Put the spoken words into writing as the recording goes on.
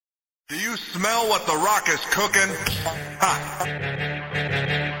Do you smell what the Rock is cooking? Ha!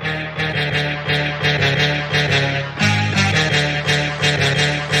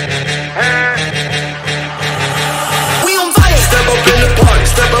 We on fire. Step up in the party,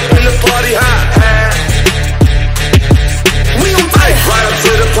 step up in the party, high. We on fire. Right up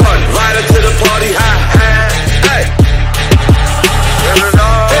to the party, right up to the party, high. Hey.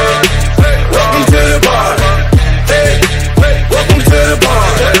 Welcome to the party. Hey. Welcome to the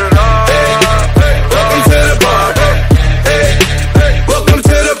party. Welcome to the party. Hey. Welcome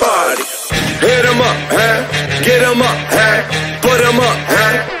to the party. Hit 'em up, huh? Get 'em up, huh? Put 'em up,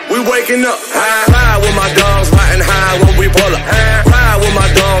 huh? We waking up, high with my dogs, riding high when we pull up. Ride with my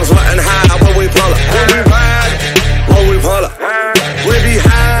dogs, riding high when we pull up. When we ride, when we pull up. We be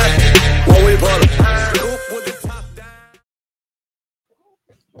high when we pull up. Scoop with the top down.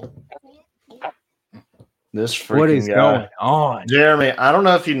 This freaking What is guy. going on? Jeremy, I don't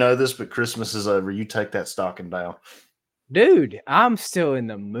know if you know this, but Christmas is over. You take that stocking down. Dude, I'm still in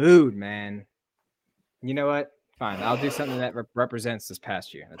the mood, man. You know what? Fine. I'll do something that represents this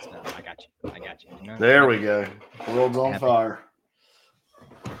past year. That's enough. I got you. You know? There we go. World's on Happy. fire.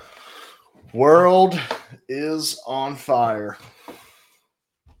 World is on fire.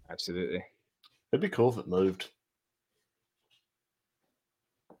 Absolutely. It'd be cool if it moved.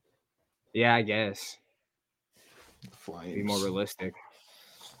 Yeah, I guess. The flames. Be more realistic.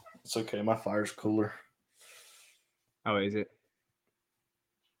 It's okay. My fire's cooler. Oh, is it?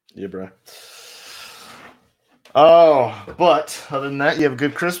 Yeah, bro. Oh, but other than that, you have a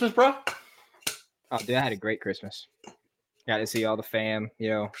good Christmas, bro? Oh, dude, I had a great Christmas. Got to see all the fam,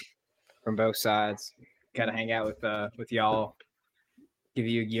 from both sides. Got to hang out with y'all. Give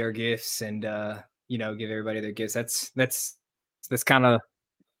you your gifts and give everybody their gifts. That's kind of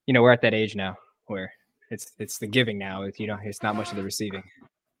we're at that age now where it's the giving now. It's not much of the receiving.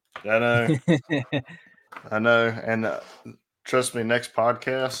 I know. I know. And trust me, next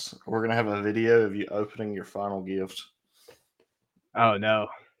podcast, we're going to have a video of you opening your final gift. Oh no.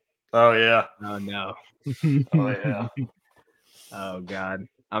 Oh, yeah. Oh no. Oh, yeah. Oh God.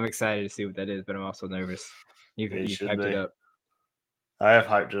 I'm excited to see what that is, but I'm also nervous. You've should hyped be. it up. I have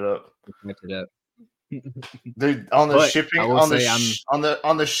hyped it up. You've hyped it up. Dude, on the But shipping I will on the say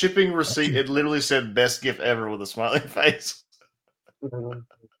on the shipping receipt, it literally said best gift ever with a smiling face.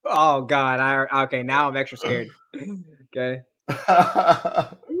 Oh God. Okay, now I'm extra scared. Okay.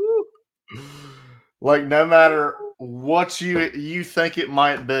 Like no matter what you think it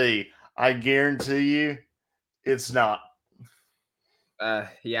might be, I guarantee you it's not.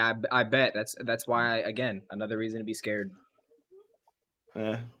 Yeah, I bet that's why again, another reason to be scared.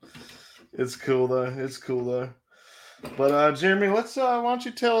 Yeah. It's cool though. But Jeremy, let's why don't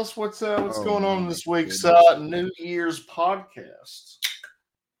you tell us what's going on in this week's New Year's podcast?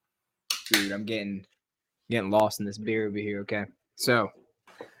 Dude, I'm getting lost in this beer over here. Okay, so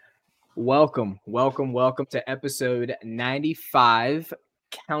welcome to episode 95,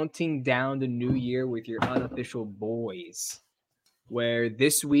 counting down the new year with your unofficial boys, where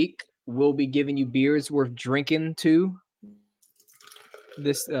this week we'll be giving you beers worth drinking to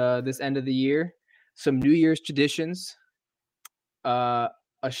this end of the year, some New Year's traditions, a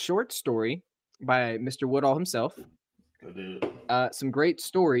short story by Mr. Woodall himself, some great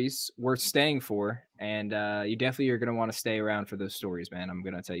stories worth staying for, and you definitely are going to want to stay around for those stories, man. I'm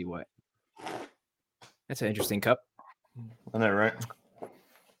going to tell you what. That's an interesting cup. I know, right?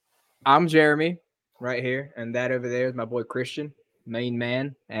 I'm Jeremy, right here, and that over there is my boy Christian, main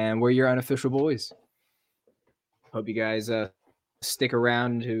man, and we're your unofficial boys. Hope you guys stick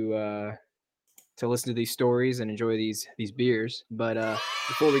around to listen to these stories and enjoy these beers. But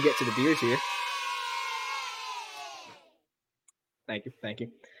before we get to the beers here, thank you. Nice.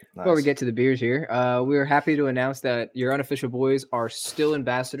 Before we get to the beers here, we're happy to announce that your unofficial boys are still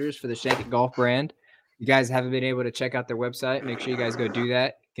ambassadors for the Shank It Golf brand. You guys haven't been able to check out their website, make sure you guys go do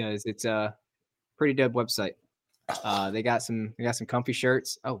that because it's a pretty dope website. They got some comfy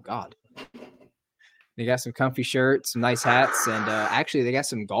shirts. Oh God. They got some comfy shirts, some nice hats, and actually they got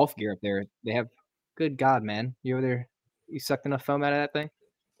some golf gear up there. They have, good God, man. You over there, you sucked enough foam out of that thing?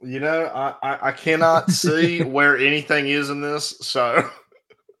 You know, I cannot see where anything is in this, so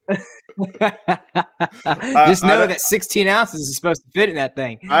just know that 16 ounces is supposed to fit in that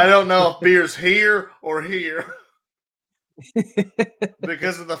thing. I don't know if beer's here or here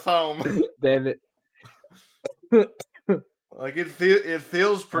because of the foam. Damn it. Like it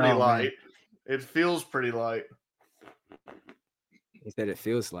feels pretty light. Man. It feels pretty light. He said it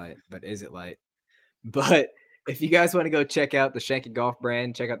feels light, but is it light? But If you guys want to go check out the Shanky Golf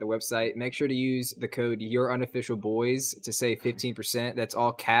brand, check out the website. Make sure to use the code YourUnofficialBoys to save 15%. That's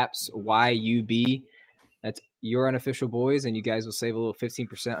all caps YUB. That's Your Unofficial Boys, and you guys will save a little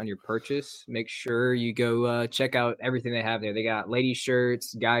 15% on your purchase. Make sure you go check out everything they have there. They got ladies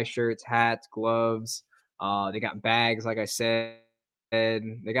shirts, guy shirts, hats, gloves. They got bags, like I said.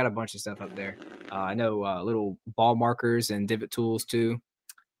 They got a bunch of stuff up there. I know little ball markers and divot tools too.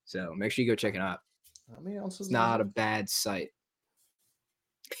 So make sure you go check it out. How many ounces? It's not a bad site.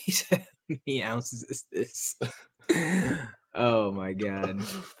 He said, "How many ounces is this?" Oh my god!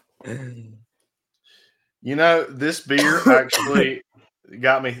 You know, this beer actually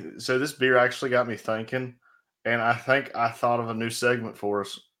got me. So this beer actually got me thinking, and I think I thought of a new segment for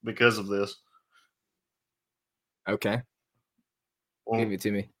us because of this. Okay, Well, give it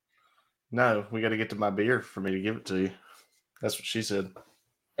to me. no, we got to get to my beer for me to give it to you. That's what she said.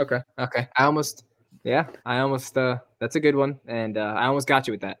 Okay. I almost that's a good one. And I almost got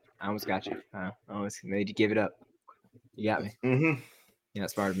you with that. I almost got you. I almost made you give it up. You got me. Mm-hmm. Yeah,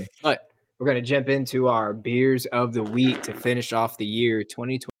 that's smart of me. But we're going to jump into our beers of the week to finish off the year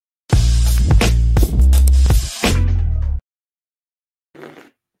 2020.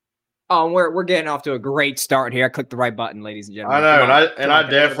 Oh, we're getting off to a great start here. I clicked the right button, ladies and gentlemen. I know, Come on, I can I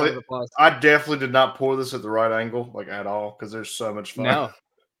get a round of applause? definitely did not pour this at the right angle, like at all, because there's so much fun. No.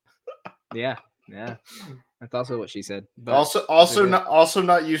 Yeah. That's also what she said. But also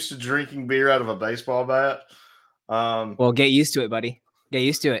not used to drinking beer out of a baseball bat. Well, get used to it, buddy. Get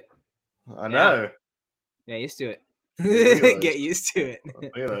used to it. I know. Get used to it. Look Get used to it.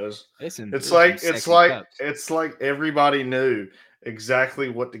 at those. It's like everybody knew exactly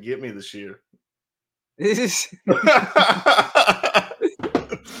what to get me this year. This is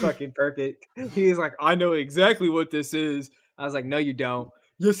fucking perfect. He's like, I know exactly what this is. I was like, no, you don't.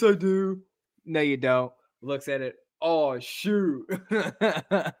 Yes, I do. No, you don't. Looks at it. Oh, shoot.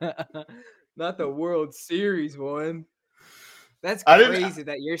 Not the World Series one. That's crazy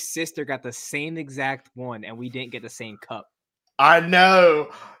that your sister got the same exact one and we didn't get the same cup. I know.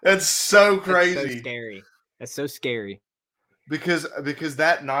 That's so crazy. That's so scary. That's so scary. Because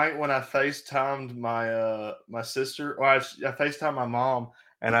that night when I FaceTimed my sister, or I FaceTimed my mom,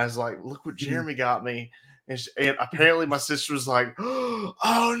 and I was like, "Look what Jeremy got me," and apparently my sister was like,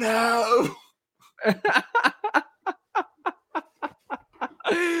 "Oh no!"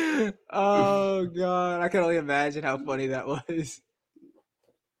 Oh god, I can only imagine how funny that was.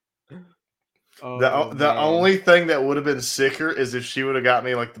 The only thing that would have been sicker is if she would have got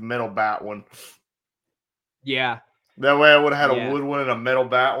me like the metal bat one. Yeah. That way I would have had a wood one and a metal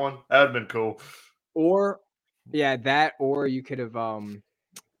bat one. That would have been cool. Or that, or you could have you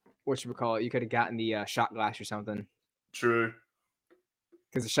could have gotten the shot glass or something. True.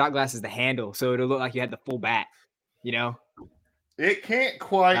 Because the shot glass is the handle, so it'll look like you had the full bat, you know? It can't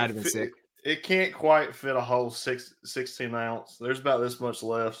quite That'd have been sick. It can't quite fit a whole 16 ounce. There's about this much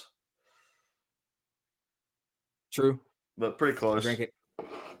left. True. But pretty close. Drink it.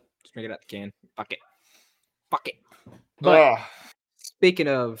 Just drink it out the can. Fuck it. But speaking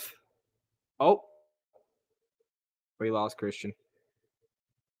of, we lost Christian.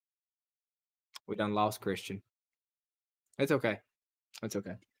 We done lost Christian. It's okay.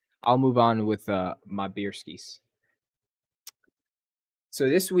 I'll move on with my beer skis. So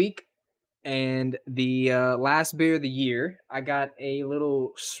this week and the last beer of the year, I got a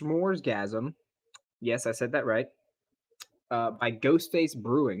little s'moresgasm. Yes, I said that right. By Ghostface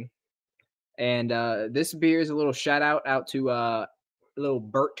Brewing. And this beer is a little shout out to little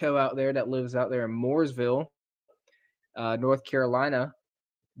Berto out there that lives out there in Mooresville, North Carolina.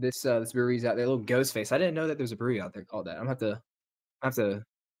 This brewery's out there, little Ghostface. I didn't know that there's a brewery out there called that. I'm gonna have to.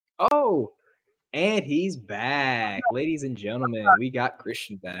 Oh, and he's back, ladies and gentlemen. We got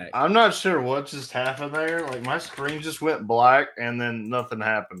Christian back. I'm not sure what just happened there. Like my screen just went black and then nothing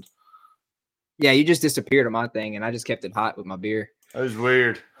happened. Yeah, you just disappeared on my thing, and I just kept it hot with my beer. That was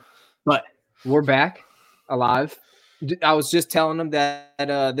weird. But we're back, alive. I was just telling them that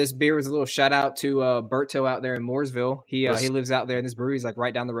this beer was a little shout out to Berto out there in Mooresville. He lives out there, and this brewery's like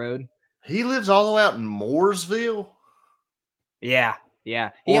right down the road. He lives all the way out in Mooresville. Yeah. He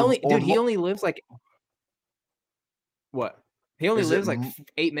only lives like what? He only lives like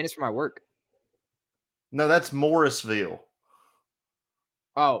 8 minutes from my work. No, that's Morrisville.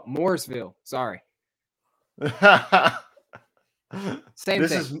 Oh, Mooresville. Sorry. Same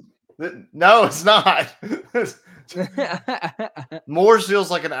thing. No, it's not.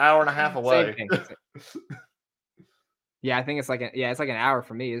 Mooresville's like an hour and a half away. Same thing. Yeah, I think it's like it's like an hour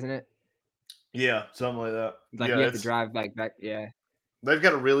for me, isn't it? Yeah, something like that. Like you have to drive like back. Yeah. They've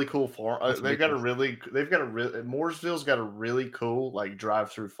got a really cool farm. That's ridiculous. Mooresville's got a really cool like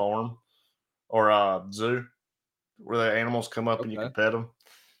drive-through farm or zoo where the animals come up and you Okay. can pet them.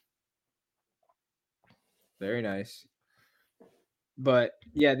 Very nice. But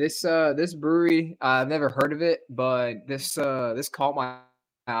yeah, this brewery, I've never heard of it, but this caught my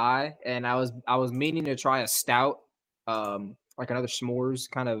eye, and I was meaning to try a stout, like another s'mores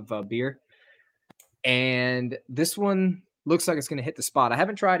kind of beer, and this one looks like it's gonna hit the spot. I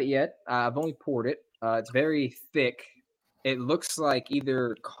haven't tried it yet. I've only poured it. It's very thick. It looks like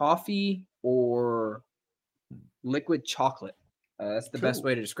either coffee or liquid chocolate. That's the best Cool.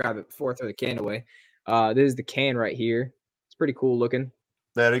 way to describe it before I throw the can away. This is the can right here. It's pretty cool looking.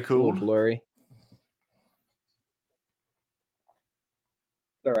 Very A little cool. blurry.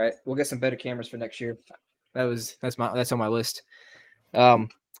 All right, we'll get some better cameras for next year. That's on my list.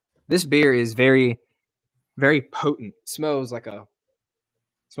 This beer is very, very potent. Smells like a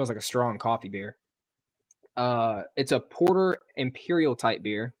strong coffee beer. It's a porter imperial type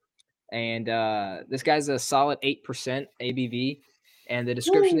beer, and this guy's a solid 8% ABV. And the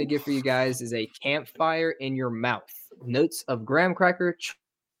description they give for you guys is a campfire in your mouth. Notes of graham cracker,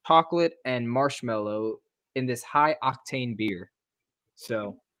 chocolate, and marshmallow in this high octane beer.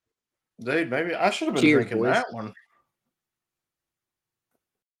 So, Dude, maybe I should have been cheers, drinking boys. that one.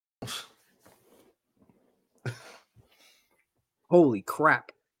 Holy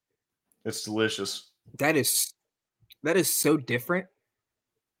crap. It's delicious. That is so different.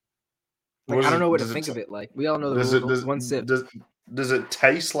 Like, Was I don't it- know what to does it think t- of it. Like, we all know the Does rules. it does, One sip. does it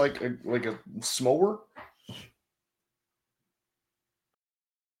taste like a s'more?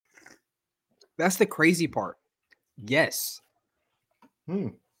 That's the crazy part. Yes.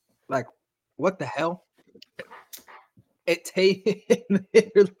 Like, what the hell? It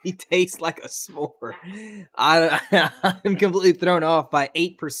literally tastes like a s'more. I'm completely thrown off by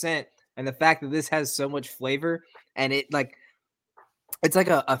 8% and the fact that this has so much flavor, and it's like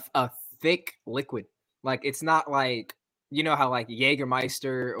a thick liquid. Like, it's not like, you know how like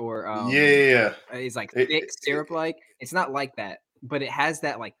Jägermeister or Yeah. is like It- thick it- syrup like. It's not like that, but it has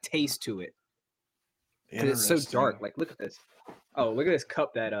that like taste to it because it's so Interesting. dark. Like, look at this. Oh, look at this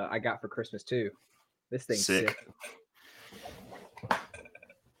cup that I got for Christmas too. This thing's sick.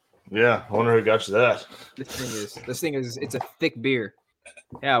 Yeah, I wonder who got you that. This thing is it's a thick beer.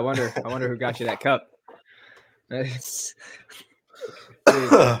 Yeah, I wonder who got you that cup. Dude,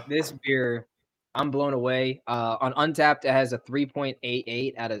 this beer, I'm blown away. On Untapped, it has a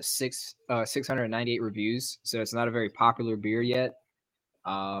 3.88 out of 698 reviews, so it's not a very popular beer yet.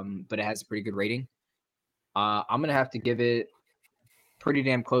 But it has a pretty good rating. I'm gonna have to give it pretty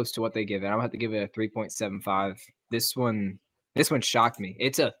damn close to what they give it. I'm gonna have to give it a 3.75. This one shocked me.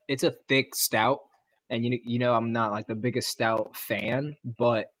 It's a thick stout, and you know I'm not like the biggest stout fan,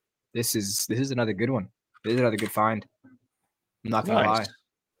 but this is another good one. This is another good find. I'm not gonna lie.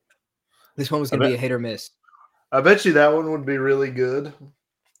 This one was gonna be a hit or miss. I bet you that one would be really good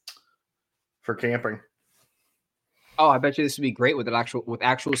for camping. Oh, I bet you this would be great with actual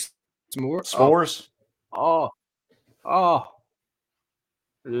s'more. S'mores. Oh,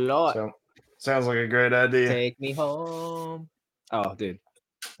 Lord. So, sounds like a great idea. Take me home. Oh, dude,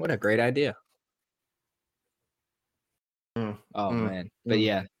 what a great idea. Man, but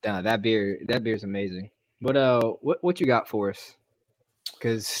yeah, that beer's amazing. What you got for us?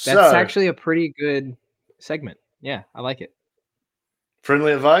 Because that's actually a pretty good segment. Yeah, I like it.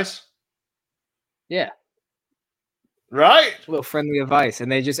 Friendly advice? Yeah. Right? A little friendly advice,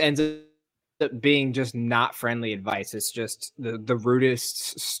 and they just ends up being just not friendly advice. It's just the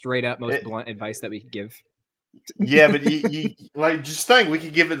rudest, straight up, most blunt advice that we could give. Yeah, but you like just think we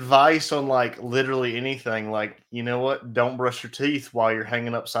could give advice on like literally anything. Like, you know what? Don't brush your teeth while you're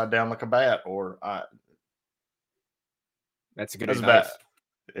hanging upside down like a bat, or that's a good advice.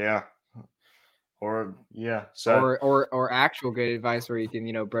 Bad. Yeah. Or yeah, so or actual good advice where you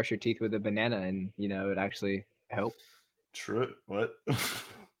can brush your teeth with a banana and it actually help. True. What?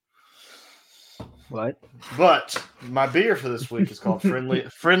 What? But my beer for this week is called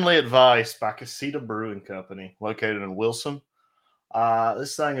Friendly Advice by Casita Brewing Company, located in Wilson.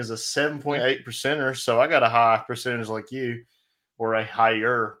 This thing is a 7.8%er, so I got a high percentage like you, or a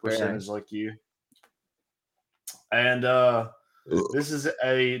higher percentage like you. And this is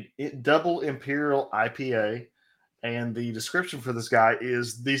a double imperial IPA, and the description for this guy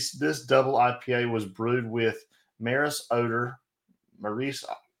is this double IPA was brewed with Maris Otter,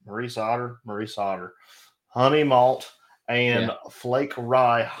 honey malt, and flake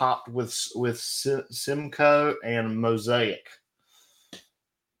rye, hopped with Simcoe and Mosaic.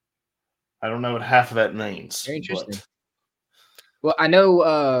 I don't know what half of that means. Very interesting. Well, I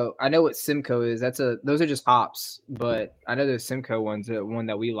know what Simcoe is. Those are just hops, but I know the Simcoe one's one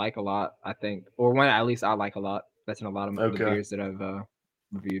that we like a lot, I think. Or one at least I like a lot. That's in a lot of the Okay. beers that I've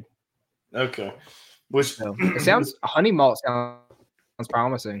reviewed. Okay. Which So it sounds honey malt sounds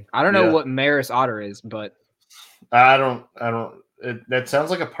promising. I don't know Yeah. what Maris Otter is, but I don't that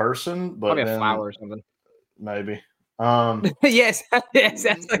sounds like a person, but probably a then flower or something. maybe. yes,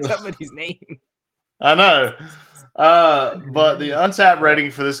 sounds like somebody's name. I know. But the untapped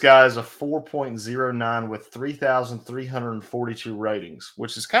rating for this guy is a 4.09 with 3,342 ratings,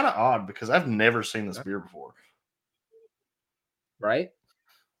 which is kind of odd because I've never seen this beer before. Right?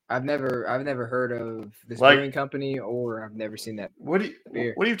 I've never heard of this Like- brewing company, or I've never seen that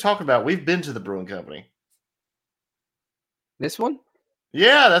beer. What are you talking about? We've been to the brewing company. This one?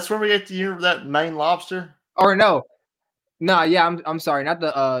 Yeah, that's where we get to hear that Maine lobster. Or no. Yeah, I'm sorry, not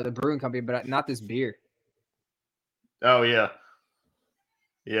the brewing company, but not this beer. Oh yeah.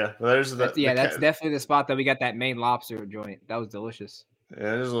 Yeah. Well, there's That's definitely the spot that we got that Maine lobster joint. That was delicious. Yeah,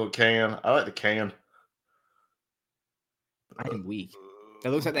 there's a little can. I like the can. I am weak. It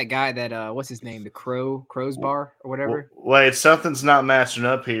looks like that guy that what's his name? The Crow's Bar or whatever. Wait, something's not matching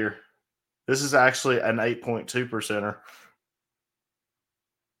up here. This is actually an 8.2%er.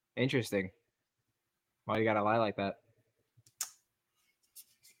 Interesting. Why you gotta lie like that?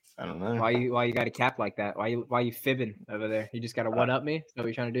 I don't know. Why you got a cap like that? Why you fibbing over there? You just gotta one up me? Is that what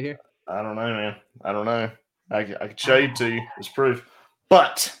you're trying to do here? I don't know, man. I don't know. I can show you to you as proof,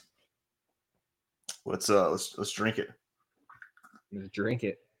 but let's drink it. Let's drink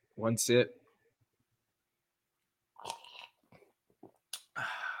it. One sip.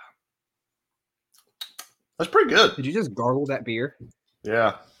 That's pretty good. Did you just gargle that beer?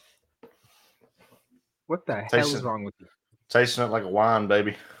 Yeah, What the hell is wrong with you? tasting it like a wine,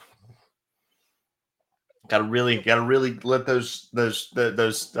 baby. Gotta really let those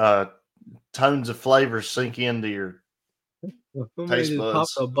tones of flavor sink into your taste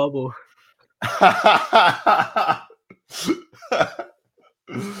buds. Pop a bubble.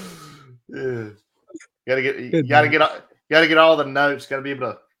 Yeah. Gotta get all the notes. Gotta be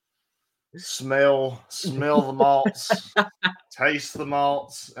able to smell the malts, taste the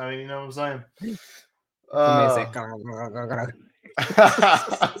malts. I mean, you know what I'm saying?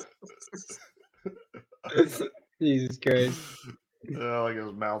 Jesus Christ. Like it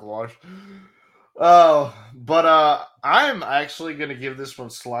was mouthwash. Oh, but I'm actually gonna give this one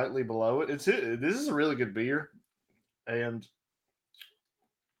slightly below it. This is a really good beer, and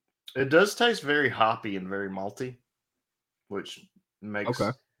it does taste very hoppy and very malty, which makes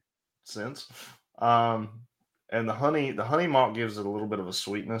sense. And the honey malt gives it a little bit of a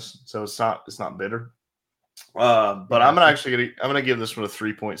sweetness, so it's not bitter. But I'm gonna give this one a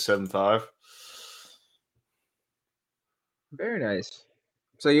 3.75. Very nice.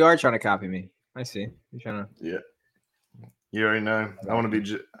 So you are trying to copy me. I see. You're trying to. Yeah. You already know. I want to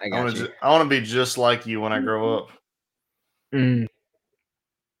be. I want to be just like you when I grow up. You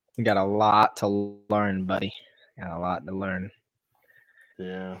got a lot to learn, buddy. Got a lot to learn.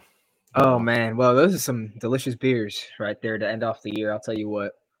 Yeah. Oh man. Well, those are some delicious beers right there to end off the year. I'll tell you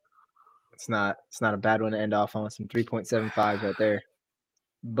what. It's not a bad one to end off on. Some 3.75s right there.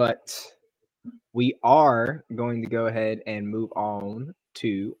 But we are going to go ahead and move on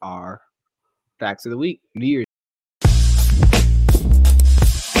to our facts of the week. New Year's.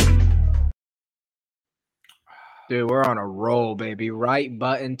 Dude, we're on a roll, baby. Right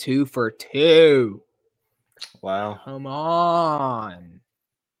button 2 for 2. Wow. Come on.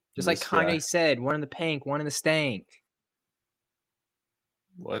 Just like This Kanye guy. said, one in the pink, one in the stank.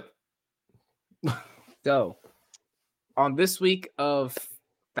 What? So, on this week of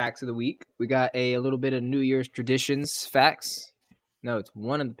Facts of the Week, we got a little bit of New Year's traditions facts. No, it's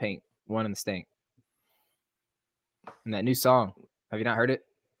one in the pink, one in the stank. And that new song. Have you not heard it?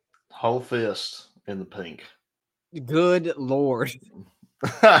 Whole fist in the pink. Good Lord.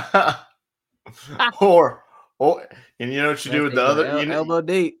 or and you know what you do with the other elbow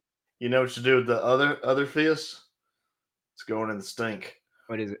deep. You know what you do with the other fist? It's going in the stink.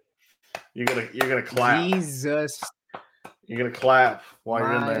 What is it? You're gonna clap. Jesus. You're gonna clap while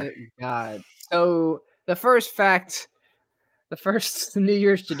you're in there. God. So the first New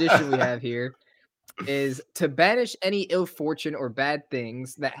Year's tradition we have here is to banish any ill fortune or bad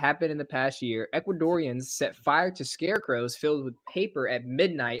things that happened in the past year. Ecuadorians set fire to scarecrows filled with paper at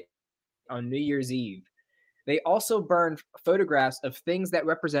midnight on New Year's Eve. They also burn photographs of things that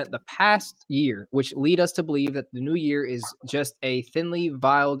represent the past year, which lead us to believe that the new year is just a thinly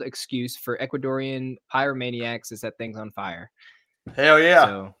veiled excuse for Ecuadorian pyromaniacs to set things on fire. Hell yeah.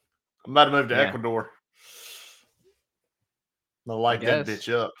 So, I'm about to move to Ecuador. They'll light that guess.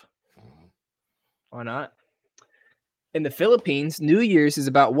 bitch up. Why not? In the Philippines, New Year's is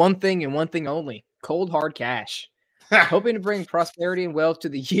about one thing and one thing only: cold hard cash. Hoping to bring prosperity and wealth to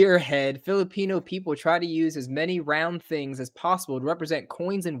the year ahead, Filipino people try to use as many round things as possible to represent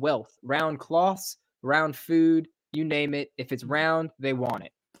coins and wealth. Round cloths, round food, you name it. If it's round, they want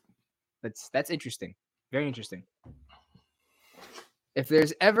it. That's interesting. Very interesting. If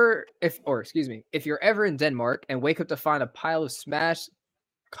you're ever in Denmark and wake up to find a pile of smashed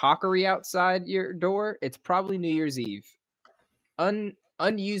crockery outside your door, it's probably New Year's Eve.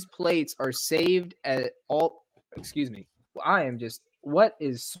 Unused plates are saved at all. Excuse me. I am just. What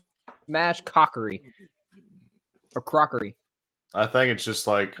is smashed crockery or crockery? I think it's just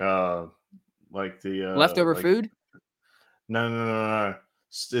like the Leftover food. No.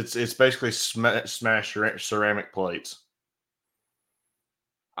 It's basically smashed ceramic plates.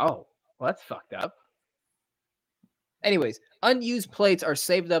 Oh, well, that's fucked up. Anyways, unused plates are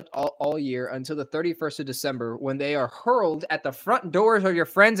saved up all year until the 31st of December, when they are hurled at the front doors of your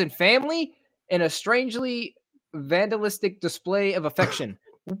friends and family in a strangely vandalistic display of affection.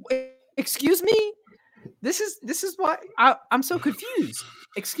 Excuse me? This is why I'm so confused.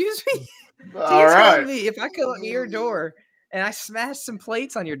 Excuse me? So All you're right. telling me if I go to your door and I smash some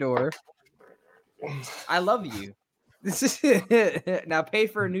plates on your door, I love you. This is now pay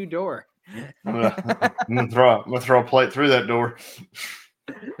for a new door. I'm gonna throw a plate through that door.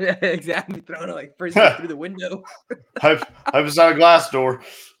 Exactly, throwing it like frisbee through the window. Hope it's not a glass door.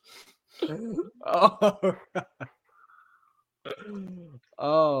 Oh.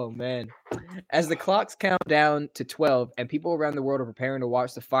 Oh man. As the clocks count down to 12 and people around the world are preparing to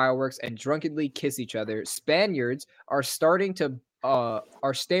watch the fireworks and drunkenly kiss each other, Spaniards are staring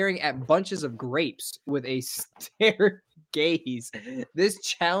at bunches of grapes with a stare gaze. This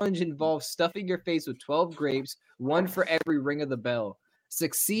challenge involves stuffing your face with 12 grapes, one for every ring of the bell.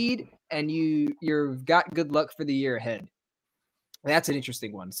 Succeed and you've got good luck for the year ahead. That's an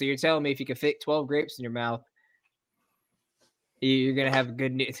interesting one. So you're telling me if you can fit 12 grapes in your mouth, you're gonna have a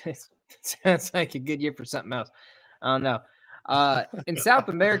good year. Sounds like a good year for something else. I don't know. In South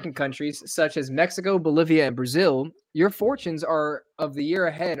American countries such as Mexico, Bolivia, and Brazil, your fortunes of the year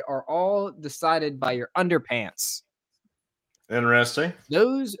ahead are all decided by your underpants. Interesting.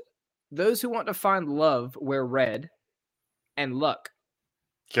 Those who want to find love wear red, and luck.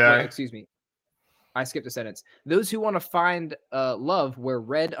 Okay. Well, excuse me. I skipped a sentence. Those who want to find love wear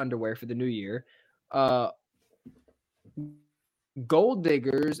red underwear for the new year. Gold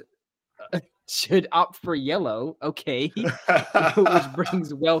diggers should opt for yellow, okay, which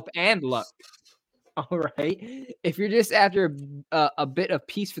brings wealth and luck. All right. If you're just after a bit of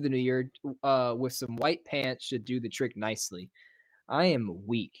peace for the new year, with some white pants should do the trick nicely. I am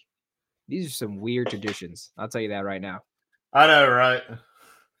weak. These are some weird traditions. I'll tell you that right now. I know, right?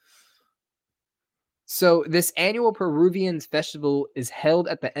 So this annual Peruvian festival is held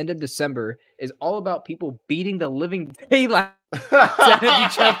at the end of December. Is all about people beating the living daylights out of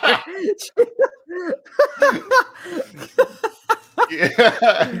each other.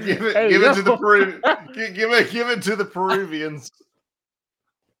 Give it to the Peruvians.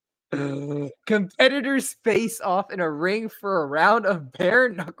 Competitors face off in a ring for a round of bare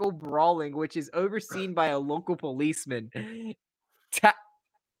knuckle brawling, which is overseen by a local policeman.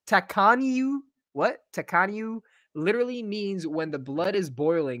 Takanyu. What? Takanyu literally means when the blood is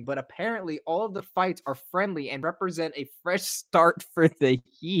boiling, but apparently all of the fights are friendly and represent a fresh start for the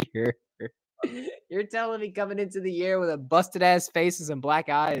year. You're telling me coming into the year with a busted ass face and some black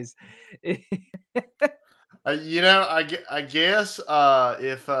eyes. I guess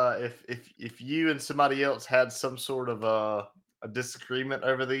if you and somebody else had some sort of a disagreement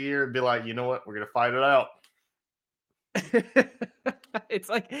over the year, it'd be like, you know what, we're gonna fight it out. It's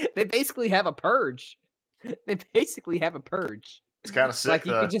like they basically have a purge. It's kind of sick. Like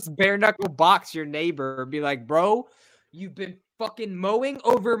you could just bare knuckle box your neighbor and be like, bro, you've been fucking mowing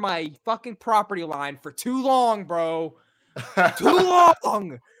over my fucking property line for too long, bro. Too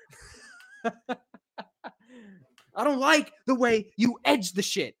long. I don't like the way you edge the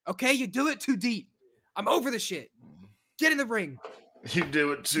shit. Okay, you do it too deep. I'm over the shit. Get in the ring. You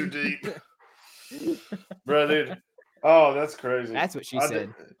do it too deep, bro, dude. Oh, that's crazy. That's what she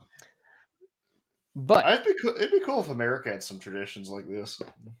said. But it'd be cool if America had some traditions like this.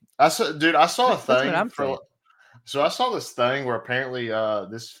 I saw a thing so I saw this thing where apparently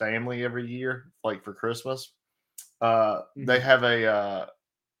this family every year, like for Christmas, they have a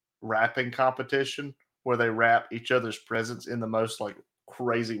wrapping competition where they wrap each other's presents in the most like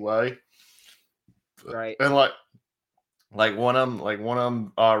crazy way. Right. And like Like one of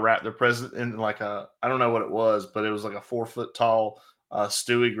them, wrapped their present in like I don't know what it was, but it was like a 4 foot tall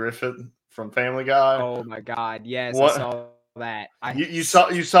Stewie Griffin from Family Guy. Oh my God! Yes, I What saw that. you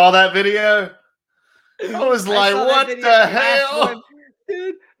saw that video? I was I like, saw that what video. the The last hell? one,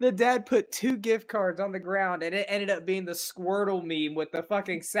 dude. The dad put 2 gift cards on the ground, and it ended up being the Squirtle meme with the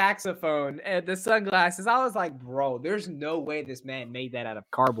fucking saxophone and the sunglasses. I was like, bro, there's no way this man made that out of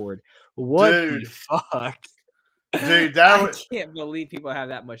cardboard. What the Dude, fuck? dude, that I was can't believe people have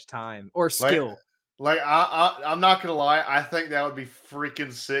that much time or like skill. I'm not gonna lie, I think that would be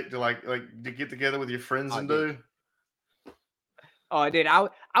freaking sick to like to get together with your friends Oh, and dude. do. Oh, dude, I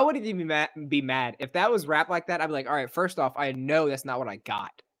wouldn't even be mad if that was rap like that. I'd be like, all right, first off, I know that's not what I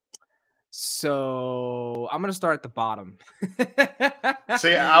got, so I'm gonna start at the bottom.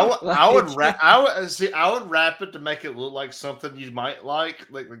 See, I would Like, I would wrap it to make it look like something you might like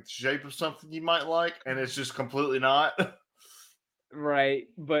the shape of something you might like, and it's just completely not. right,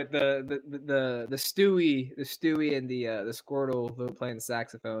 but the Stewie and the Squirtle who playing the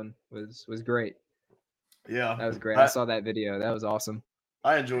saxophone was great. Yeah, That was great. I saw that video. That was awesome.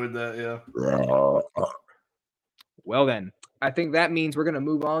 I enjoyed that. Yeah. Well then, I think that means we're gonna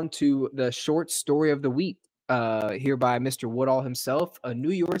move on to the short story of the week. Here by Mr. Woodall himself, a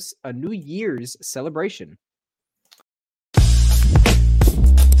New Year's celebration.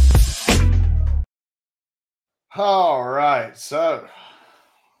 All right, so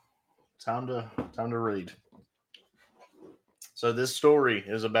time to read. So this story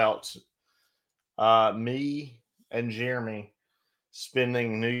is about me and Jeremy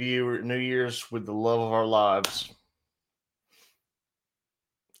spending New Year's with the love of our lives,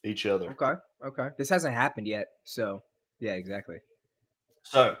 each other. Okay. This hasn't happened yet, so yeah, exactly.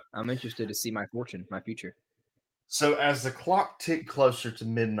 So I'm interested to see my fortune, my future. So, as the clock ticked closer to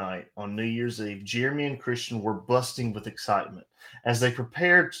midnight on New Year's Eve, Jeremy and Christian were busting with excitement. As they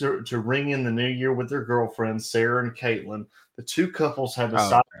prepared to ring in the new year with their girlfriends, Sarah and Caitlin, the two couples had Oh,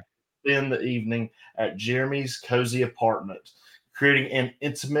 decided to spend the evening at Jeremy's cozy apartment, creating an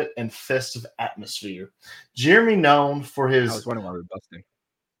intimate and festive atmosphere. Jeremy, known for I was his wondering why we were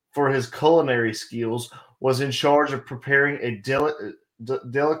busting. culinary skills, was in charge of preparing a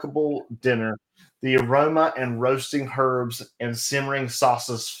delectable dinner. The aroma and roasting herbs and simmering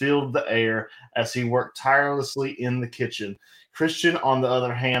sauces filled the air as he worked tirelessly in the kitchen. Christian, on the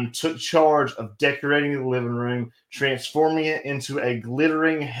other hand, took charge of decorating the living room, transforming it into a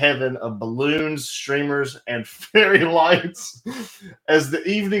glittering heaven of balloons, streamers, and fairy lights. As the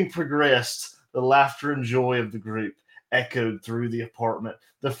evening progressed, the laughter and joy of the group echoed through the apartment.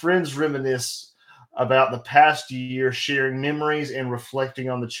 The friends reminisced about the past year, sharing memories and reflecting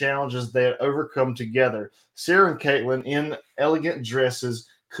on the challenges they had overcome together. Sarah and Caitlin, in elegant dresses,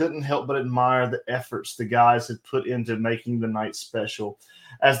 couldn't help but admire the efforts the guys had put into making the night special.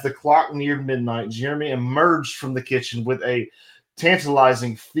 As the clock neared midnight, Jeremy emerged from the kitchen with a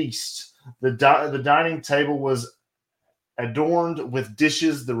tantalizing feast. The dining table was adorned with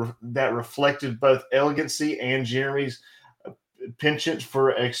dishes that reflected both elegancy and Jeremy's penchant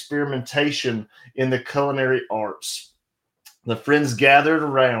for experimentation in the culinary arts. The friends gathered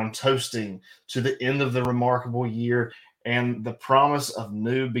around, toasting to the end of the remarkable year and the promise of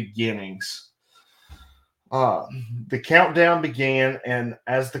new beginnings. Uh, the countdown began, and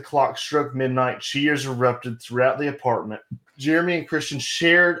as the clock struck midnight, cheers erupted throughout the apartment. Jeremy and Christian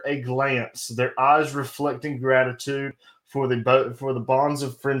shared a glance, their eyes reflecting gratitude for the bonds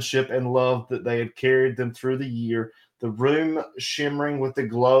of friendship and love that they had carried them through the year. The room shimmering with the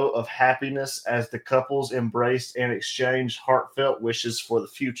glow of happiness as the couples embraced and exchanged heartfelt wishes for the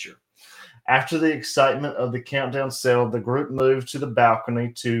future. After the excitement of the countdown settled, the group moved to the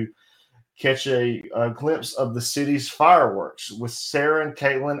balcony to catch a glimpse of the city's fireworks. With Sarah and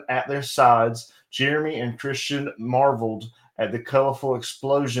Caitlin at their sides, Jeremy and Christian marveled at the colorful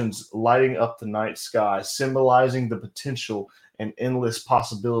explosions lighting up the night sky, symbolizing the potential and endless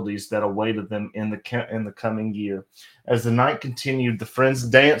possibilities that awaited them in the coming year. As the night continued, the friends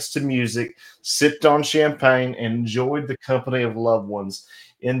danced to music, sipped on champagne, and enjoyed the company of loved ones.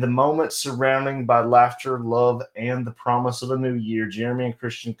 In the moments surrounding by laughter, love, and the promise of a new year, Jeremy and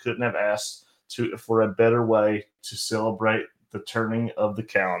Christian couldn't have asked for a better way to celebrate the turning of the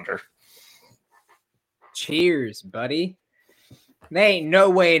calendar. Cheers, buddy. There ain't no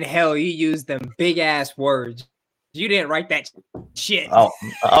way in hell you used them big ass words. You didn't write that shit. Oh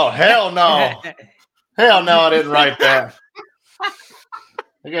hell no. Hell no, I didn't write that.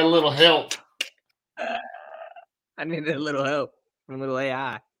 I got a little help. I needed a little help from a little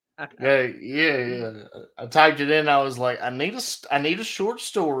AI. Yeah. I typed it in. I was like, I need a short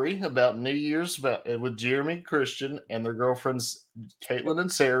story about New Year's with Jeremy and Christian and their girlfriends Caitlin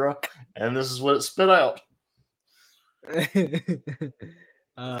and Sarah, and this is what it spit out.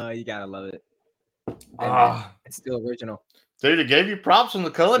 You gotta love it. Ah, It's still original. dude, it gave you props on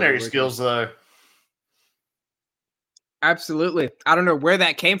the culinary original. skills though. Absolutely. I don't know where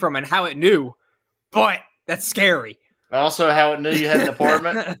that came from and how it knew, but that's scary. Also, how it knew you had an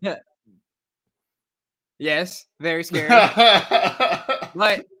apartment. Yes, very scary.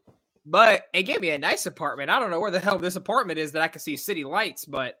 But it gave me a nice apartment. I don't know where the hell this apartment is that I can see city lights,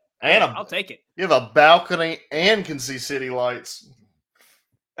 but And I'll take it. You have a balcony and can see city lights.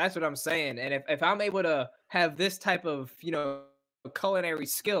 That's what I'm saying. And if I'm able to have this type of, culinary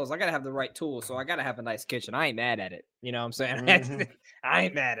skills, I got to have the right tools. So I got to have a nice kitchen. I ain't mad at it. You know what I'm saying? Mhm. I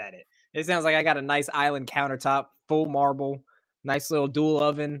ain't mad at it. It sounds like I got a nice island countertop, full marble, nice little dual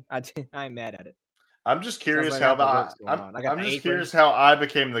oven. I ain't mad at it. I'm just curious like I how got the works about going on. I I'm got the just apron. curious how I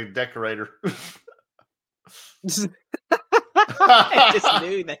became the decorator. I just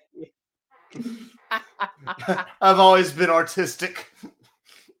knew that. I've always been artistic.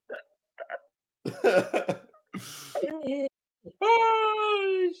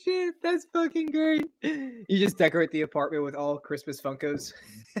 Oh shit, that's fucking great. You just decorate the apartment with all Christmas Funkos.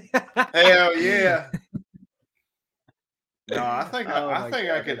 Hell yeah. No, I think Oh I my think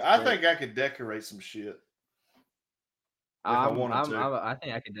God, I could that's great. think I could decorate some shit. If I wanted to. I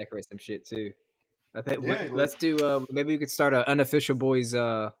think I could decorate some shit too. I think Yeah, let's do. Maybe we could start an unofficial boys.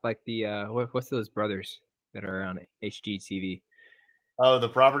 Like the what's those brothers that are on HGTV? Oh, the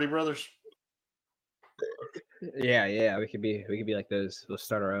Property Brothers? Yeah. We could be like those. We'll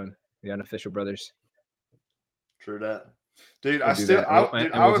start our own. The unofficial brothers. True that. Dude, We'll I do still that.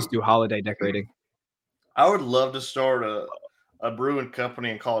 dude, And we'll just do holiday decorating. I would love to start a brewing company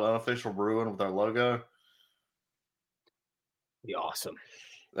and call it Unofficial Brewing with our logo. Be awesome.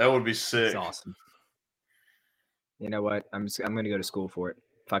 That would be sick. It's awesome. You know what? I'm gonna go to school for it.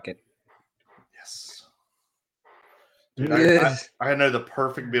 Fuck it. Yes. Dude, Yes. I know the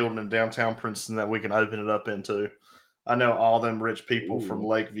perfect building in downtown Princeton that we can open it up into. I know all them rich people from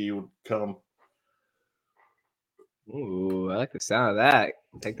Lakeview would come. Ooh, I like the sound of that.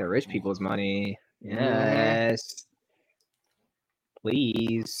 Take the rich people's money. Yes.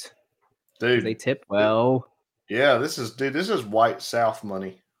 Please. Dude. They tip well. Yeah, this is white South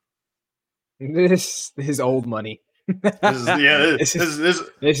money. This is old money. This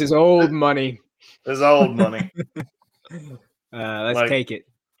is old money. This is old money. Let's take it.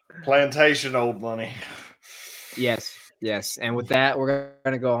 Plantation old money. Yes. And with that, we're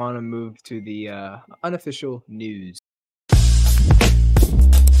going to go on and move to the unofficial news.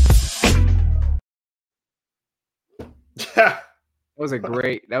 That was a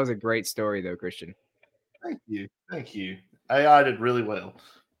great story though, Christian. Thank you. I did really well.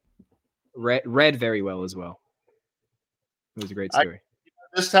 Read very well as well. It was a great story.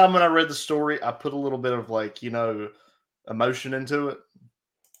 This time when I read the story, I put a little bit of emotion into it.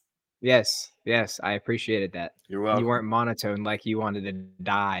 Yes, I appreciated that. You're welcome. You weren't monotone like you wanted to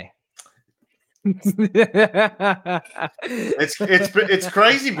die. It's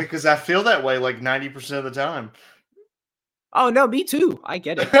crazy because I feel that way like 90% of the time. Oh no, me too. I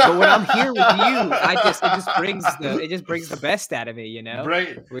get it. But when I'm here with you, it just brings the best out of me, you know.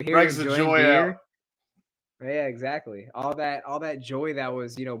 We're here brings the joy beer. out. Yeah, exactly. All that joy that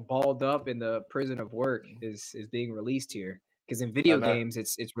was, balled up in the prison of work is being released here. Because in video games,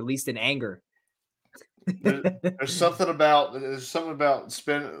 it's released in anger. There's something about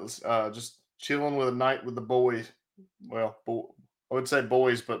spending just chilling with a night with the boys. Well, I would say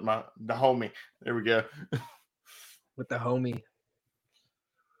boys, but the homie. There we go. With the homie.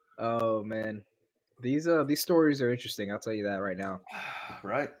 Oh man, these stories are interesting. I'll tell you that right now.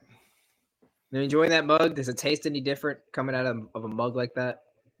 Right. You enjoying that mug? Does it taste any different coming out of a mug like that?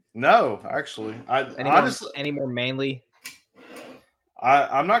 No, actually, any more manly.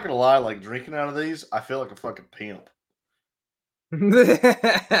 I'm not gonna lie. Like drinking out of these, I feel like a fucking pimp.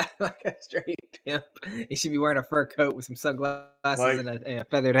 Like a straight pimp. You should be wearing a fur coat with some sunglasses and a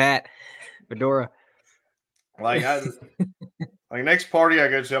feathered hat, fedora. Like next party I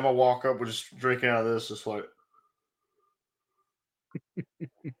go to, I'm gonna walk up with just drinking out of this, just like,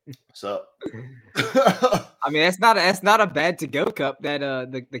 what's up? I mean, that's not a bad to-go cup. That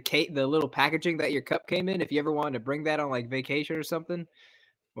the little packaging that your cup came in. If you ever wanted to bring that on like vacation or something,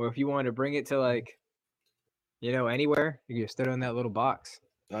 or if you wanted to bring it to like, anywhere, you just throw it in that little box.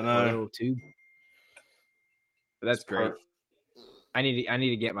 I know. A little tube. But that's great. I need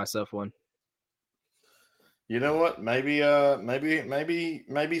to get myself one. You know what? Maybe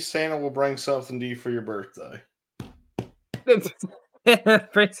Santa will bring something to you for your birthday.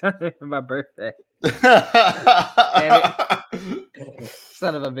 Bring something for my birthday.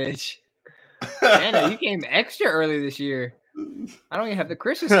 Son of a bitch. Santa, you came extra early this year. I don't even have the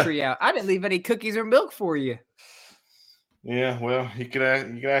Christmas tree out. I didn't leave any cookies or milk for you. Yeah, well, you could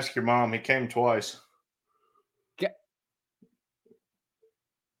ask your mom. He came twice.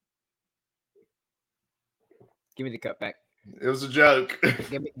 Give me the cup back. It was a joke.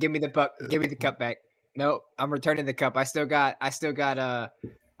 Give me the buck. Give me the cup back. No, I'm returning the cup. I still got a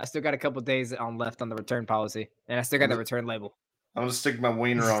couple days on left on the return policy, and I still got the return label. I'm gonna stick my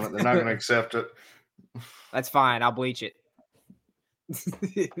wiener on it. They're not gonna accept it. That's fine. I'll bleach it.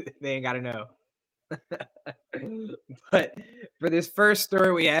 They ain't gotta know. But for this first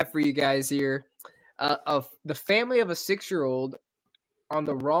story we have for you guys here, of the family of a 6-year-old on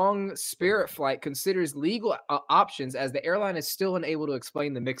the wrong Spirit flight considers legal options as the airline is still unable to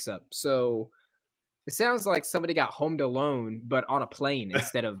explain the mix-up. So it sounds like somebody got home alone, but on a plane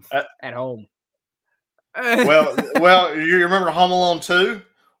instead of at home. well, you remember Home Alone 2,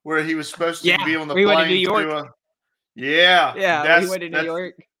 where he was supposed to be on the plane went to New York. he went to New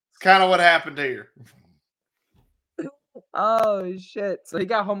York. It's kind of what happened here. Oh shit! So he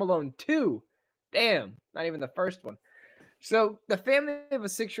got Home Alone 2. Damn, not even the first one. So the family of a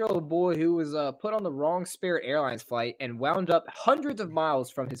 6-year-old boy who was put on the wrong Spirit Airlines flight and wound up hundreds of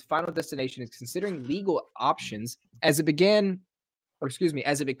miles from his final destination is considering legal options as it becomes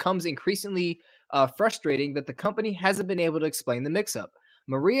increasingly frustrating that the company hasn't been able to explain the mix-up.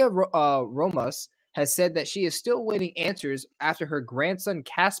 Maria Romas has said that she is still waiting answers after her grandson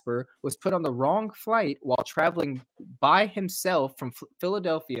Casper was put on the wrong flight while traveling by himself from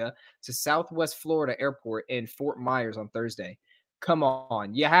Philadelphia to Southwest Florida Airport in Fort Myers on Thursday. Come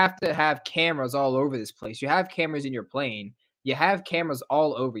on, you have to have cameras all over this place. You have cameras in your plane. You have cameras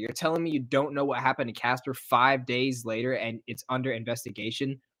all over. You're telling me you don't know what happened to Casper 5 days later and it's under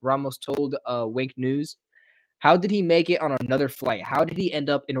investigation? Ramos told Wink News. How did he make it on another flight? How did he end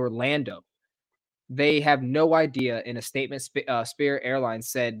up in Orlando? They have no idea. In a statement, Spirit Airlines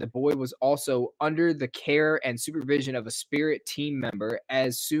said the boy was also under the care and supervision of a Spirit team member.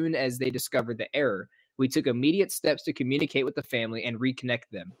 As soon as they discovered the error, we took immediate steps to communicate with the family and reconnect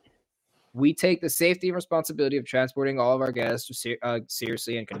them. We take the safety and responsibility of transporting all of our guests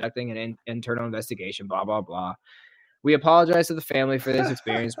seriously and conducting an internal investigation, blah, blah, blah. We apologize to the family for this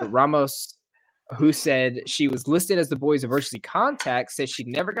experience, but Ramos, who said she was listed as the boy's emergency contact, said she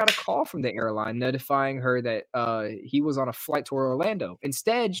never got a call from the airline notifying her that he was on a flight to Orlando.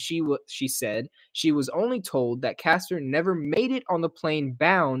 Instead, she said she was only told that Casper never made it on the plane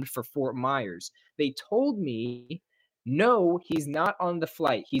bound for Fort Myers. They told me, no, he's not on the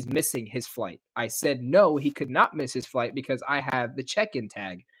flight. He's missing his flight. I said, no, he could not miss his flight because I have the check-in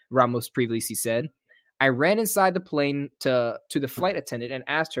tag, Ramos previously said. I ran inside the plane to the flight attendant and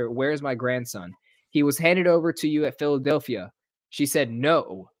asked her, where's my grandson? He was handed over to you at Philadelphia. She said,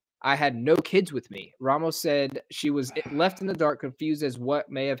 no, I had no kids with me. Ramos said she was left in the dark, confused as what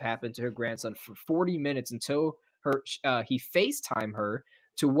may have happened to her grandson for 40 minutes until he FaceTimed her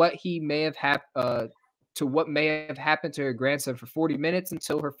to what may have happened to her grandson for 40 minutes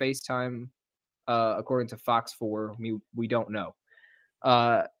until her FaceTime, according to Fox 4. We don't know.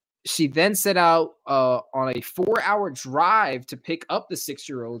 She then set out on a 4-hour drive to pick up the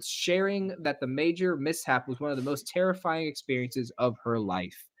 6-year-old, sharing that the major mishap was one of the most terrifying experiences of her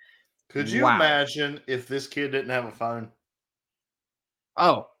life. Could you imagine if this kid didn't have a phone?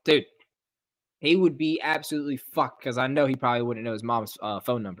 Oh, dude. He would be absolutely fucked because I know he probably wouldn't know his mom's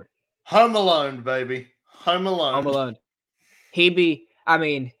phone number. Home Alone, baby. Home Alone. Home Alone. He'd meet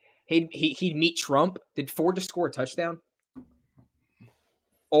Trump. Did Ford just score a touchdown?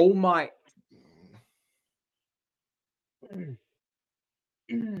 Oh my.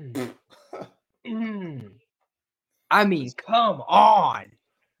 I mean, come on.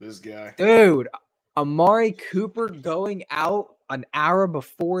 This guy. Dude, Amari Cooper going out an hour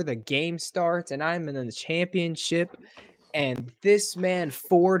before the game starts, and I'm in the championship, and this man,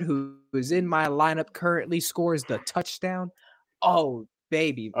 Ford, who is in my lineup currently, scores the touchdown. Oh,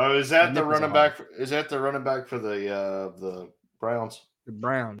 baby. Oh, is that the running back? Is that the running back for the Browns? The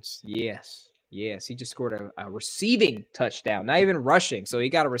Browns, yes. Yes, he just scored a receiving touchdown, not even rushing. So he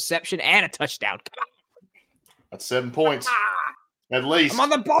got a reception and a touchdown. Come on. That's 7 points. At least. I'm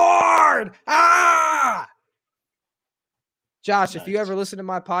on the board. Josh, if you ever listen to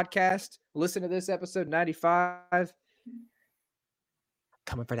my podcast, listen to this episode 95.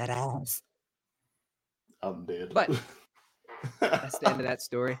 Coming for that ass. I'm dead. But that's the end of that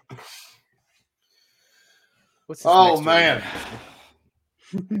story. What's this Oh next story?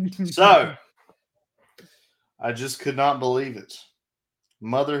 man. So I just could not believe it.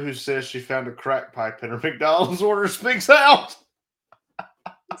 Mother who says she found a crack pipe in her McDonald's order speaks out.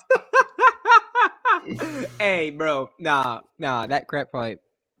 Hey, bro, nah, that crap pipe.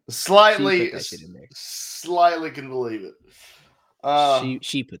 Slightly She put that shit in there. Slightly can believe it.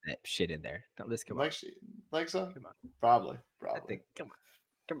 She put that shit in there. Now, let's come on. Think so? Come on. Probably. I think. Come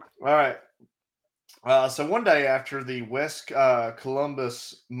on. All right. So one day after the West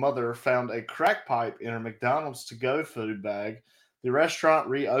Columbus mother found a crack pipe in her McDonald's to-go food bag, the restaurant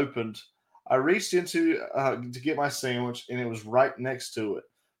reopened. I reached into to get my sandwich, and it was right next to it.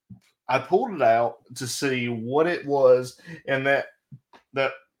 I pulled it out to see what it was, and that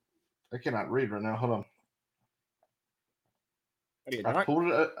I cannot read right now. Hold on. I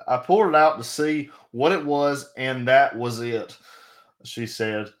pulled it out to see what it was, and that was it. She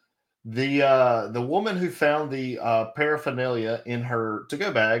said. The woman who found the paraphernalia in her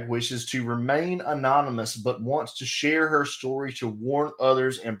to-go bag wishes to remain anonymous, but wants to share her story to warn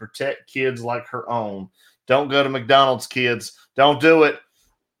others and protect kids like her own. Don't go to McDonald's, kids. Don't do it.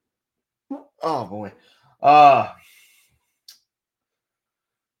 Oh boy.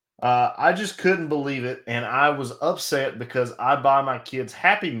 I just couldn't believe it, and I was upset because I buy my kids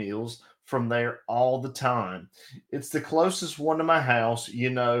Happy Meals from there all the time. It's the closest one to my house. You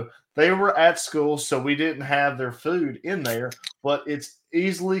know, they were at school, so we didn't have their food in there, but it's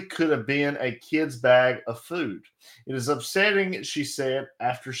easily could have been a kid's bag of food. It is upsetting, she said,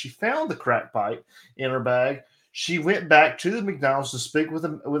 after she found the crack pipe in her bag. She went back to the McDonald's to speak with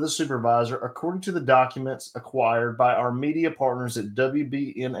a supervisor. According to the documents acquired by our media partners at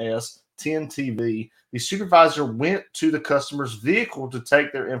WBNS 10 TV, the supervisor went to the customer's vehicle to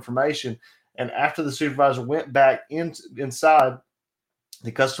take their information. And after the supervisor went back inside,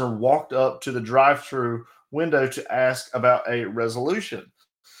 the customer walked up to the drive-through window to ask about a resolution.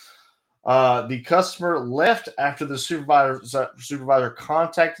 The customer left after the supervisor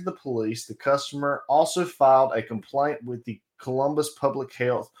contacted the police. The customer also filed a complaint with the Columbus Public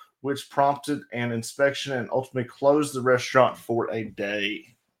Health, which prompted an inspection and ultimately closed the restaurant for a day.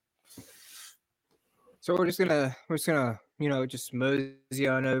 So we're just gonna, just mosey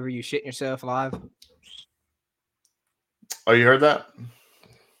on over. You shitting yourself alive. Oh, you heard that?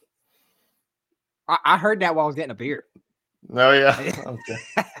 I heard that while I was getting a beer. Oh yeah. Okay.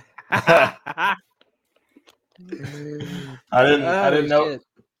 I didn't know. Shit.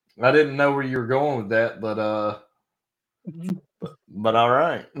 I didn't know where you were going with that, but all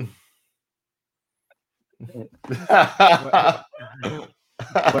right.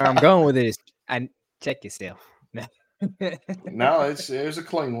 Where I'm going with it is, I check yourself. No, it was a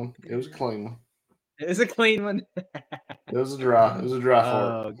clean one. It was a clean one. It was a clean one. It was a dry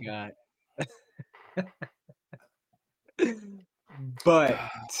fart. Oh god. But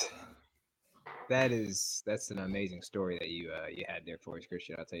that's an amazing story that you had there for us,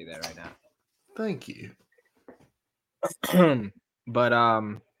 Christian. I'll tell you that right now. Thank you. But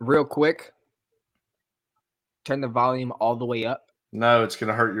real quick, turn the volume all the way up. No, it's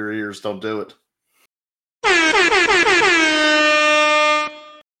gonna hurt your ears. Don't do it.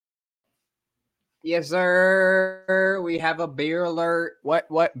 Yes, sir. We have a beer alert.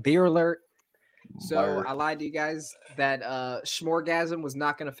 What beer alert? So I lied to you guys that Schmorgasm was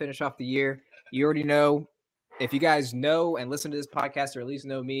not going to finish off the year. You already know. If you guys know and listen to this podcast, or at least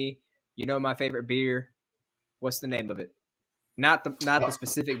know me, you know my favorite beer. What's the name of it? Not the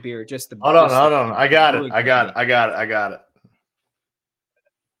specific beer, just the. Hold on. I got it.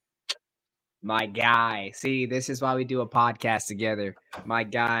 My guy. See, this is why we do a podcast together. My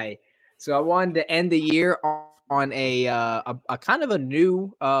guy. So I wanted to end the year on a kind of a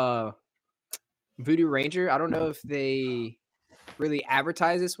new Voodoo Ranger. I don't know if they really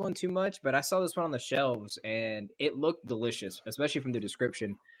advertise this one too much, but I saw this one on the shelves and it looked delicious, especially from the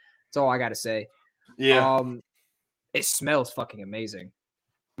description. That's all I got to say. Yeah. It smells fucking amazing.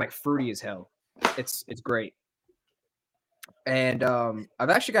 Like fruity as hell. It's great. And I've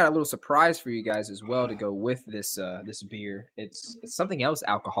actually got a little surprise for you guys as well to go with this beer. It's something else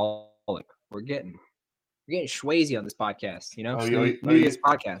alcoholic. We're getting schwazy on this podcast, you know? New Year's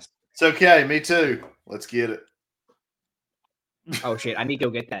podcast. It's okay. Me too. Let's get it. Oh shit! I need to go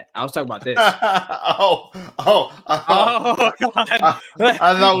get that. I was talking about this. Oh God!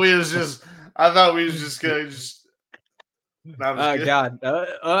 I thought we was just gonna just. Oh God!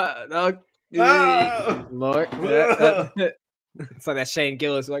 Lord! It's like that Shane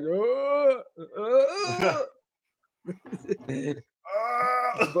Gillis, like.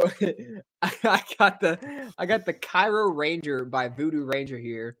 I got the Cairo Ranger by Voodoo Ranger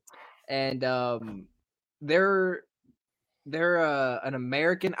here, and they're an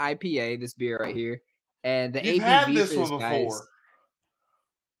American IPA. This beer right here, and the You've ABV had this for one this guy is. before.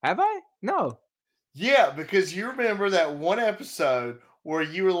 Have I? No. Yeah, because you remember that one episode where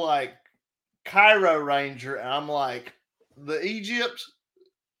you were like Cairo Ranger, and I'm like the Egypt.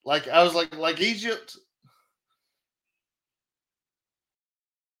 Like I was like Egypt.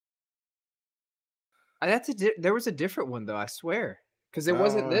 There was a different one though. I swear, because it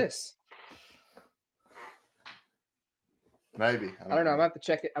wasn't this. Maybe I don't know. I'm gonna have to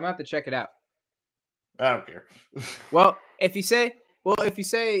check it. I'm gonna have to check it out. I don't care. Well, if you say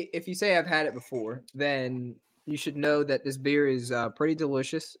I've had it before, then you should know that this beer is pretty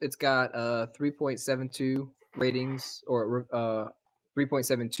delicious. It's got 3.72 ratings or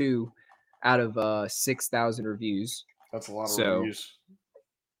 3.72 out of 6,000 reviews. That's a lot of reviews.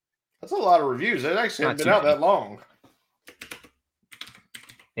 That's a lot of reviews. It actually hasn't been out that long.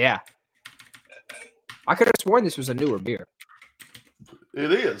 Yeah. I could have sworn this was a newer beer.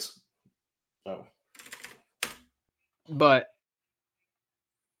 It is. Oh. But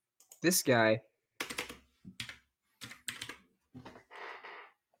this guy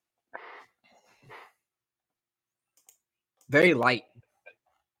very light.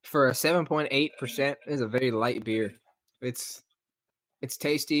 For a 7.8% is a very light beer. It's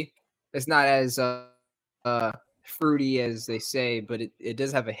tasty. It's not as fruity as they say, but it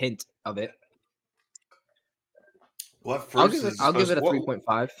does have a hint of it. What fruits I'll give it a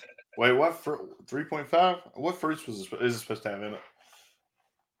 3.5. Wait, what 3.5? What fruits is it supposed to have in it?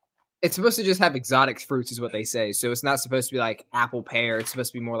 It's supposed to just have exotic fruits, is what they say. So it's not supposed to be like apple pear. It's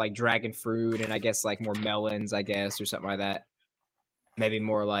supposed to be more like dragon fruit and I guess like more melons, I guess, or something like that. Maybe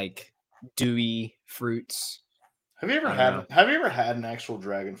more like dewy fruits. Have you ever had an actual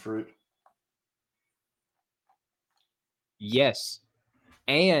dragon fruit? Yes.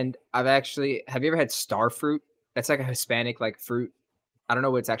 And have you ever had star fruit? That's like a Hispanic like fruit. I don't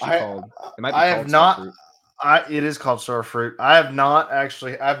know what it's actually called. It might be called star fruit. It is called star fruit. I've not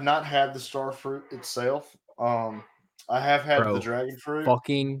had the star fruit itself. I have had the dragon fruit.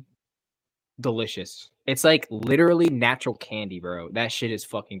 Fucking delicious. It's like literally natural candy, bro. That shit is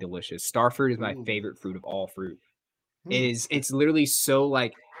fucking delicious. Star fruit is my favorite fruit of all fruit. It's literally so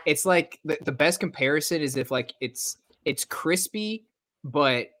like it's like the best comparison is if like it's crispy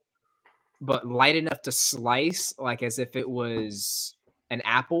but light enough to slice, like as if it was an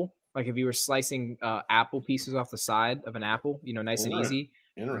apple. Like if you were slicing apple pieces off the side of an apple, nice and easy.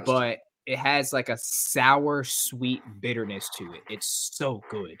 But it has like a sour, sweet bitterness to it. It's so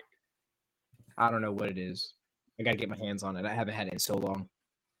good. I don't know what it is. I got to get my hands on it. I haven't had it in so long.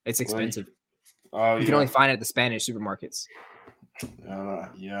 It's expensive. You can only find it at the Spanish supermarkets.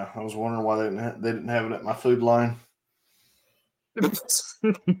 Yeah, I was wondering why they didn't have it at my food line.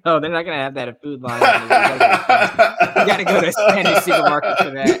 No, they're not gonna have that at Food Line. You gotta go to a Spanish supermarket for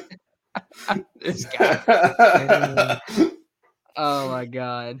that. This guy. Oh my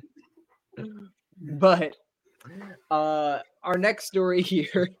god. But our next story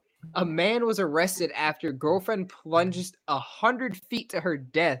here. A man was arrested after girlfriend plunged 100 feet to her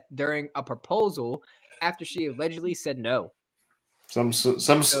death during a proposal after she allegedly said no. I don't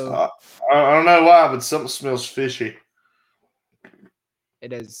know why, but something smells fishy. It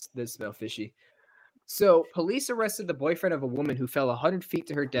does smell fishy. So, police arrested the boyfriend of a woman who fell 100 feet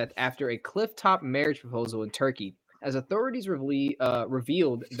to her death after a cliff-top marriage proposal in Turkey, as authorities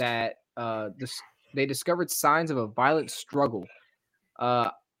revealed that they discovered signs of a violent struggle.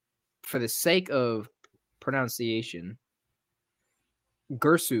 For the sake of pronunciation,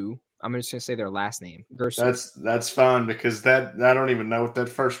 Gursu, I'm just going to say their last name, Gursu. That's fine because I don't even know what that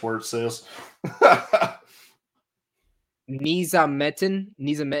first word says. Nizamettin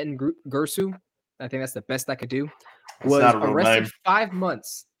Gursu, I think that's the best I could do, was arrested 5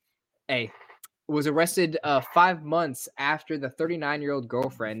 months. Was arrested 5 months after the 39-year-old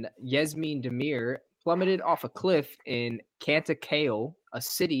girlfriend, Yasmin Demir, plummeted off a cliff in Kantakale, a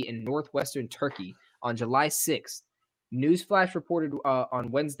city in northwestern Turkey, on July 6th. Newsflash reported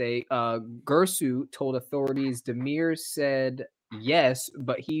on Wednesday, Gursu told authorities Demir said yes,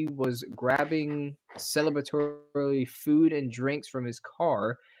 but he was grabbing celebratory food and drinks from his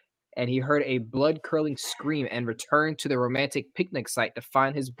car, and he heard a blood-curdling scream and returned to the romantic picnic site to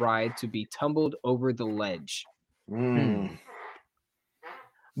find his bride to be tumbled over the ledge.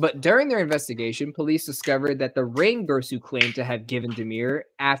 But during their investigation, police discovered that the ring Gursu claimed to have given Demir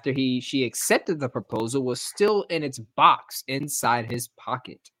after she accepted the proposal was still in its box inside his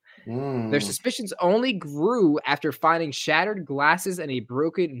pocket. Their suspicions only grew after finding shattered glasses and a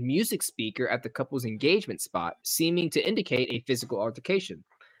broken music speaker at the couple's engagement spot, seeming to indicate a physical altercation.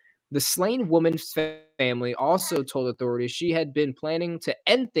 The slain woman's family also told authorities she had been planning to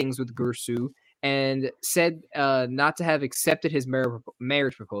end things with Gursu and said not to have accepted his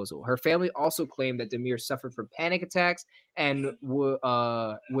marriage proposal. Her family also claimed that Demir suffered from panic attacks and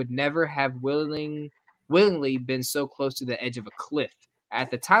would never have willingly been so close to the edge of a cliff. At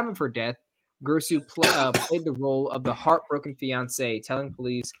the time of her death, Gursu played the role of the heartbroken fiancé, telling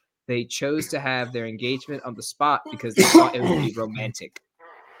police they chose to have their engagement on the spot because they thought it would be romantic.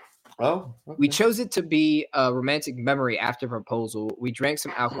 Oh, We okay. chose it to be a romantic memory after proposal. We drank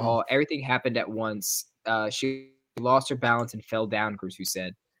some alcohol. Everything happened at once. She lost her balance and fell down, Gursu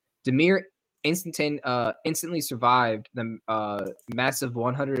said. Demir instantly survived the massive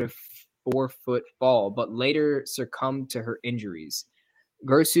 104-foot fall, but later succumbed to her injuries.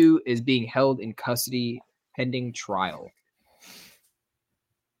 Gursu is being held in custody pending trial.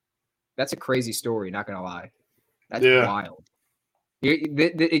 That's a crazy story, not going to lie. That's wild.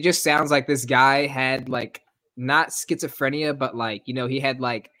 It just sounds like this guy had like not schizophrenia, but like, you know, he had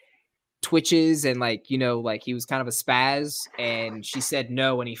like twitches and like, you know, like he was kind of a spaz, and she said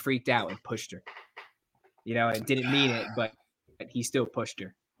no and he freaked out and pushed her, you know, and didn't mean it, but he still pushed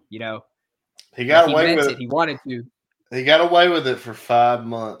her, you know. He got like, away he meant with it. He wanted to. He got away with it for 5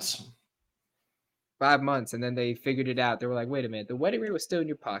 months. 5 months, and then they figured it out. They were like, wait a minute, the wedding ring was still in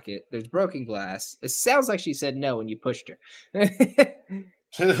your pocket. There's broken glass. It sounds like she said no and you pushed her.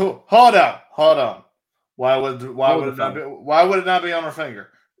 Hold on. Why would it not be on her finger?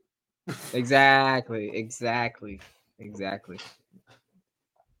 Exactly.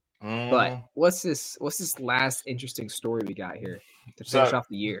 But what's this last interesting story we got here to finish off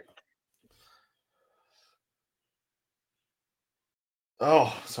the year?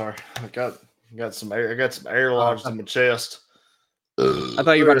 Oh, sorry. I got some air. I got some air lodged in my chest. I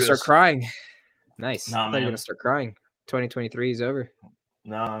thought you were about to start crying. Nice. Nah, I thought you were going to start crying. 2023 is over.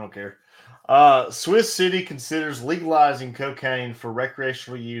 No, I don't care. Swiss City considers legalizing cocaine for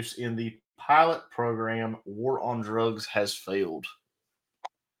recreational use in the pilot program. War on drugs has failed.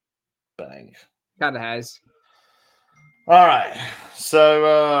 Bang. Kind of has. All right.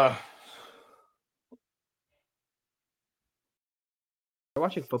 So, You're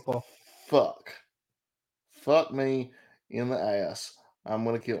watching football. Fuck me in the ass. I'm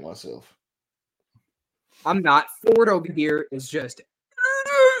going to kill myself. I'm not. Ford over here is just.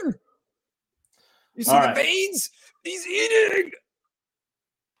 You see the veins? He's eating.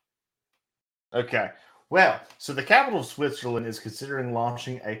 Okay. Well, so the capital of Switzerland is considering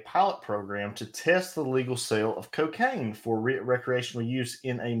launching a pilot program to test the legal sale of cocaine for recreational use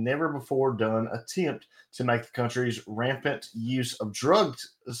in a never-before-done attempt to make the country's rampant use of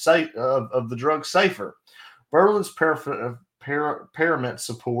the drug safer. Berlin's Parliament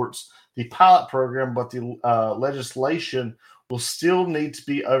supports the pilot program, but the legislation will still need to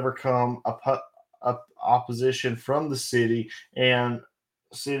be overcome opposition from the city and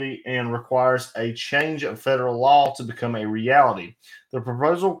requires a change of federal law to become a reality. The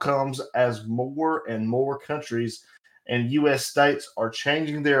proposal comes as more and more countries and U.S. states are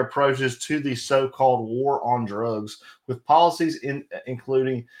changing their approaches to the so-called war on drugs, with policies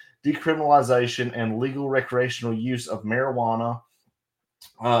including decriminalization and legal recreational use of marijuana.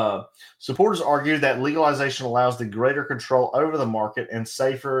 Supporters argue that legalization allows the greater control over the market and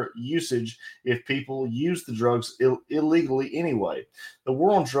safer usage if people use the drugs illegally anyway. The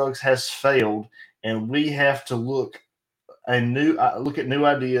war on drugs has failed, and we have to look at new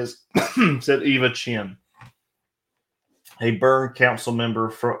ideas, said Eva Chin, a Bern council member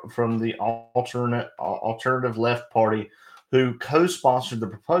from the Alternative Left Party who co-sponsored the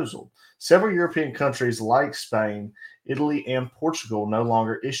proposal. Several European countries like Spain, Italy, and Portugal no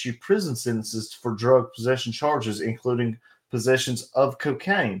longer issue prison sentences for drug possession charges, including possessions of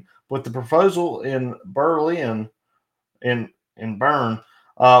cocaine. But the proposal in Bern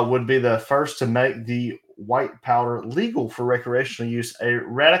would be the first to make the white powder legal for recreational use, a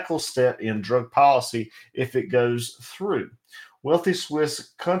radical step in drug policy if it goes through. Wealthy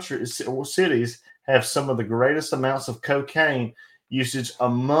Swiss cities have some of the greatest amounts of cocaine usage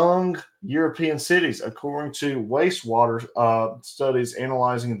among European cities, according to wastewater studies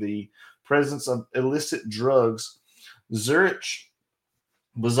analyzing the presence of illicit drugs. Zurich,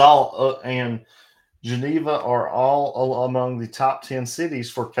 Basel, and Geneva are all among the top 10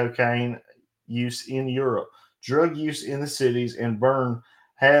 cities for cocaine use in Europe. Drug use in the cities and Bern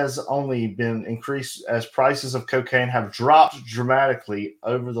has only been increased as prices of cocaine have dropped dramatically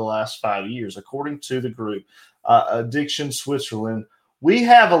over the last 5 years, according to the group Addiction Switzerland. We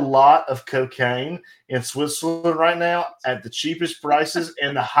have a lot of cocaine in Switzerland right now at the cheapest prices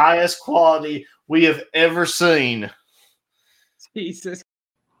and the highest quality we have ever seen. Jesus.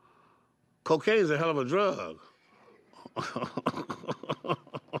 Cocaine is a hell of a drug.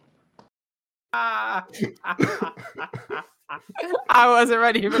 I wasn't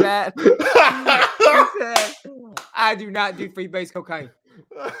ready for that. I do not do free-base cocaine.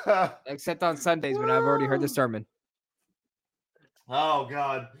 Except on Sundays when I've already heard the sermon. Oh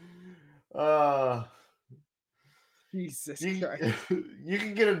God. Jesus You, Christ. you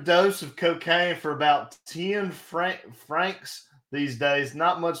can get a dose of cocaine for about 10 francs these days.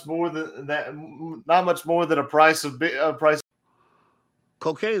 Not much more than that. Not much more than a price of price.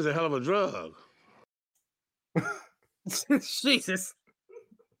 Cocaine is a hell of a drug. Jesus.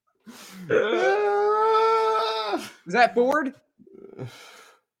 Is that Ford?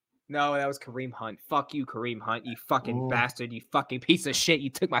 No, that was Kareem Hunt. Fuck you, Kareem Hunt. You fucking bastard. You fucking piece of shit. You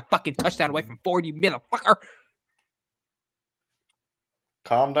took my fucking touchdown away from Ford, you motherfucker.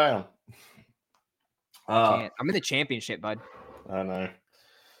 Calm down. I'm in the championship, bud. I know.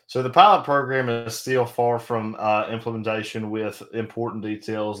 So the pilot program is still far from implementation, with important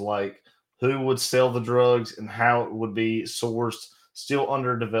details like who would sell the drugs and how it would be sourced still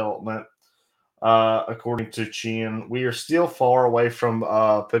under development. According to Chin, we are still far away from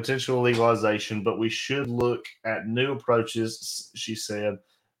potential legalization, but we should look at new approaches, she said.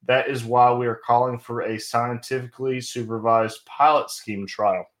 That is why we are calling for a scientifically supervised pilot scheme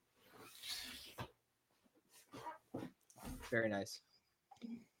trial. Very nice.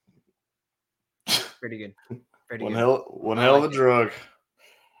 Pretty good. Pretty One good. hell of a drug.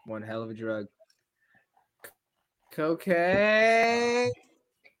 One hell of a drug. Cocaine.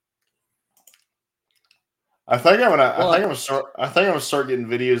 I think I'm gonna start getting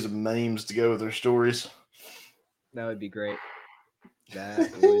videos of memes to go with their stories. That would be great. That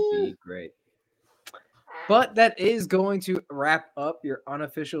would be great. But that is going to wrap up your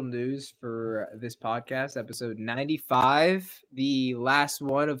unofficial news for this podcast, episode 95, the last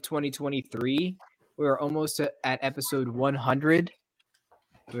one of 2023. We're almost at episode 100.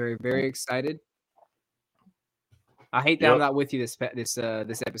 We're very excited. I hate that I'm not with you this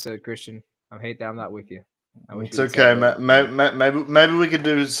episode, Christian. I hate that I'm not with you. It's okay. Maybe we could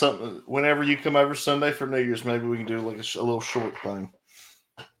do something whenever you come over Sunday for New Year's. Maybe we can do like a little short thing.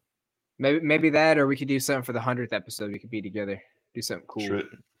 Maybe that, or we could do something for the 100th episode. We could be together, do something cool.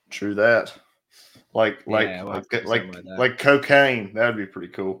 True that. Like cocaine. That'd be pretty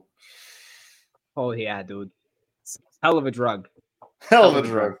cool. Oh yeah, dude. It's hell of a drug. Hell of a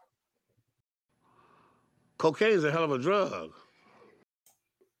drug. Cocaine is a hell of a drug.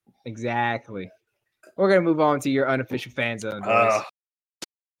 Exactly. We're gonna move on to your unofficial fan zone, boys.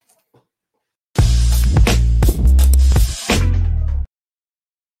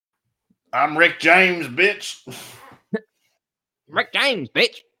 I'm Rick James, bitch. Rick James,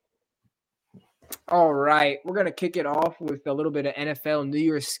 bitch. All right, we're gonna kick it off with a little bit of NFL New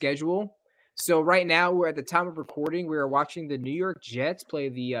Year's schedule. So right now, we're at the time of recording. We are watching the New York Jets play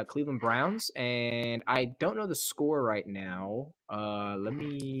the Cleveland Browns, and I don't know the score right now. Let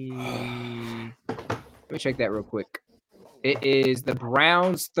me check that real quick. It is the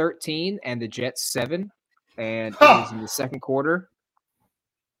Browns 13 and the Jets 7, and it is in the second quarter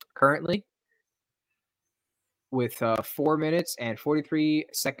currently with 4 minutes and 43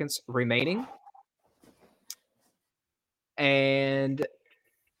 seconds remaining. And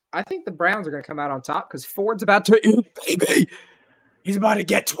I think the Browns are going to come out on top because Ford's about to eat, baby. He's about to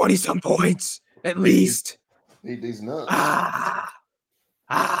get 20-some points at least. Eat these nuts.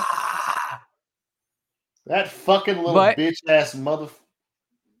 That fucking little bitch-ass mother...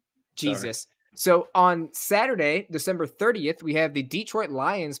 Jesus. So on Saturday, December 30th, we have the Detroit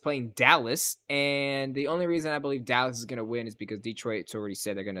Lions playing Dallas. And the only reason I believe Dallas is going to win is because Detroit's already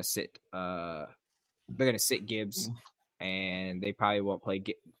said they're going to sit Gibbs. And they probably won't play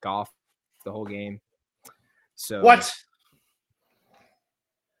golf the whole game. So what?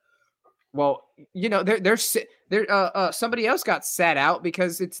 Well, you know, they're somebody else got sat out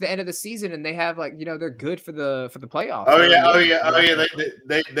because it's the end of the season and they have they're good for the playoffs. Oh yeah.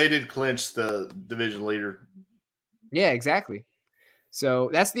 They did clinch the division leader. Yeah, exactly.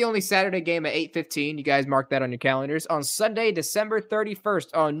 So that's the only Saturday game at 8:15. You guys mark that on your calendars. On Sunday, December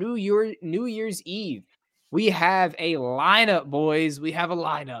 31st, on New Year's Eve, we have a lineup, boys. We have a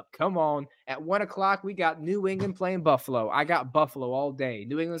lineup. Come on. At 1:00, we got New England playing Buffalo. I got Buffalo all day.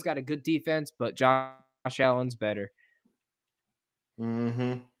 New England's got a good defense, but Josh Allen's better.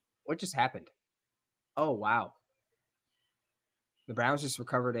 Mm-hmm. What just happened? Oh, wow. The Browns just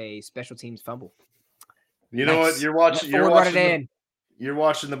recovered a special teams fumble. You know what? You're watching the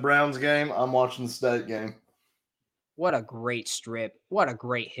Browns game. I'm watching the State game. What a great strip. What a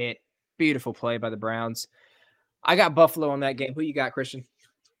great hit. Beautiful play by the Browns. I got Buffalo on that game. Who you got, Christian?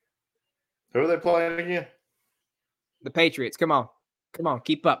 Who are they playing again? The Patriots. Come on,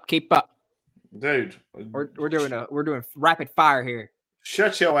 keep up. Dude. We're doing rapid fire here.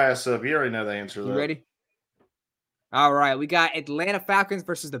 Shut your ass up. You already know the answer to You that. ready? All right, we got Atlanta Falcons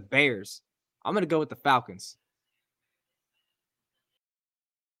versus the Bears. I'm gonna go with the Falcons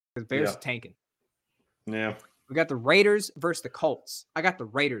because Bears are tanking. Yeah. We got the Raiders versus the Colts. I got the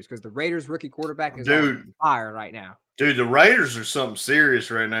Raiders because the Raiders rookie quarterback is on fire right now. Dude, the Raiders are something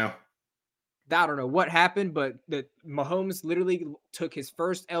serious right now. I don't know what happened, but the Mahomes literally took his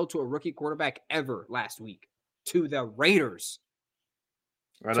first L to a rookie quarterback ever last week to the Raiders.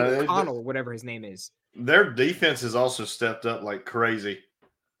 Right, to O'Connell, whatever his name is. Their defense has also stepped up like crazy.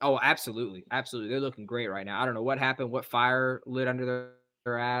 Oh, absolutely. They're looking great right now. I don't know what happened, what fire lit under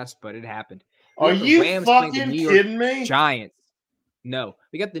their ass, but it happened. Are you fucking kidding me? Giants. No,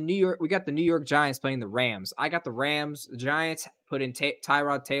 we got the New York Giants playing the Rams. I got the Rams. The Giants put in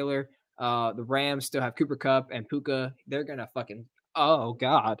Tyrod Taylor. The Rams still have Cooper Kupp and Puka. They're gonna fucking. Oh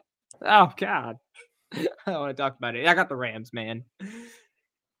God. I don't want to talk about it. I got the Rams, man.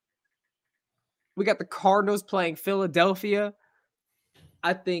 We got the Cardinals playing Philadelphia.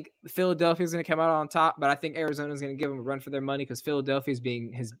 I think Philadelphia is going to come out on top, but I think Arizona is going to give them a run for their money because Philadelphia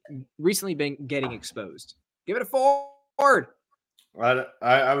has recently been getting exposed. Give it a Ford.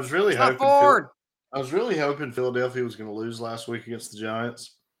 I was really hoping Ford. I was really hoping Philadelphia was going to lose last week against the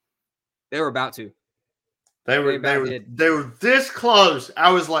Giants. They were about to. They were this close.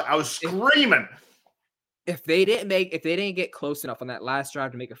 I was screaming. If they didn't get close enough on that last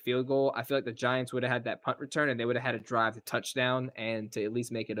drive to make a field goal, I feel like the Giants would have had that punt return and they would have had a drive to touchdown and to at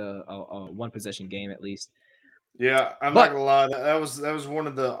least make it a one possession game at least. Yeah, I'm not gonna lie. That was one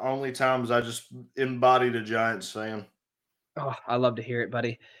of the only times I just embodied a Giants fan. Oh, I love to hear it,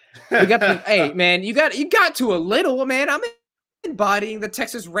 buddy. We got hey man, you got to a little, man. I'm embodying the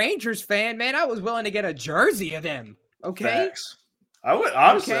Texas Rangers fan, man. I was willing to get a jersey of them. Okay. Facts. I would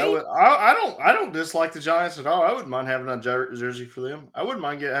honestly. Okay. I don't dislike the Giants at all. I wouldn't mind having a jersey for them. I wouldn't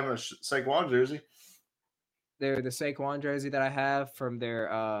mind having a Saquon jersey. They're the Saquon jersey that I have from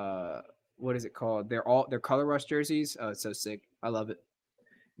their what is it called? Their color rush jerseys. Oh, it's so sick. I love it.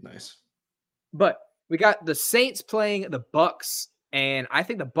 Nice. But we got the Saints playing the Bucks, and I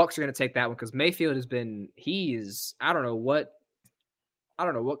think the Bucks are going to take that one because Mayfield I don't know what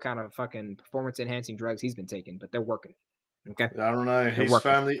kind of fucking performance enhancing drugs he's been taking, but they're working. Okay. I don't know.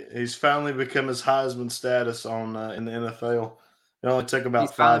 He's finally become his Heisman status on in the NFL. It only took about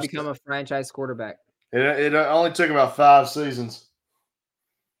he's finally become a franchise quarterback. It only took about 5 seasons.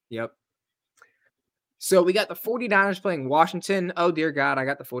 Yep. So we got the 49ers playing Washington. Oh dear God, I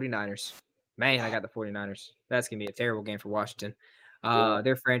got the 49ers. Man, I got the 49ers. That's gonna be a terrible game for Washington.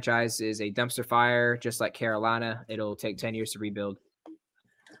 Their franchise is a dumpster fire, just like Carolina. It'll take 10 years to rebuild.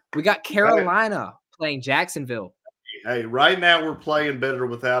 We got Carolina playing Jacksonville. Hey, right now we're playing better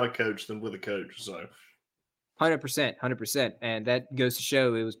without a coach than with a coach. So 100%. And that goes to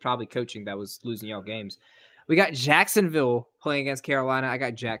show it was probably coaching that was losing y'all games. We got Jacksonville playing against Carolina. I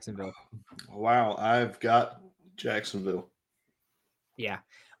got Jacksonville. Wow, I've got Jacksonville. Yeah.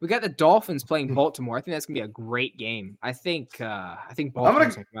 We got the Dolphins playing Baltimore. I think that's gonna be a great game. I think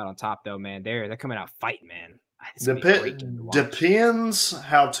Baltimore's gonna come out on top though, man. They're coming out fighting, man. Depends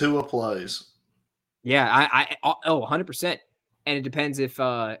how Tua plays. Yeah, 100%. And it depends if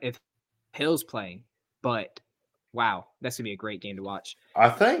Hill's playing. But wow, that's gonna be a great game to watch. I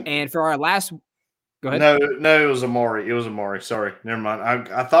think. And for our last, go ahead. No, it was Amari. Sorry, never mind.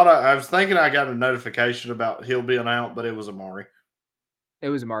 I thought I was thinking I got a notification about Hill being out, but it was Amari. It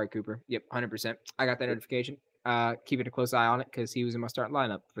was Amari Cooper. Yep, 100%. I got that notification. Keeping a close eye on it because he was in my starting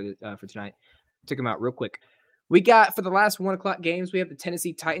lineup for tonight. Took him out real quick. We got for the last 1 o'clock games. We have the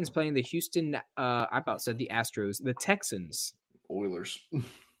Tennessee Titans playing the Houston. I about said the Astros, the Texans, Oilers.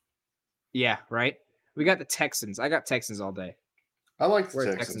 Yeah, right. We got the Texans. I got Texans all day. I like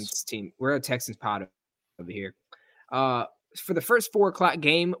the Texans team. We're a Texans pod over here. For the first 4 o'clock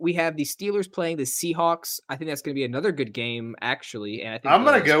game, we have the Steelers playing the Seahawks. I think that's going to be another good game, actually. And I think I'm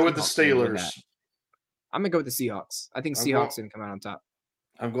going to go with the Steelers. I'm going to go with the Seahawks. I think Seahawks going to come out on top.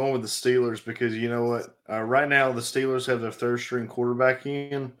 I'm going with the Steelers because you know what? Right now, the Steelers have their third-string quarterback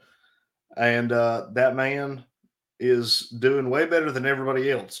in, and that man is doing way better than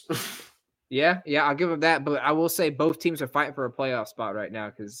everybody else. Yeah, I'll give them that. But I will say both teams are fighting for a playoff spot right now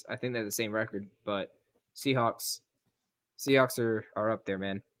because I think they're the same record. But Seahawks are up there,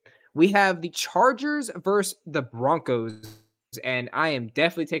 man. We have the Chargers versus the Broncos. and I am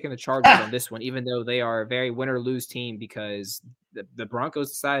definitely taking the Chargers on this one, even though they are a very win or lose team because the Broncos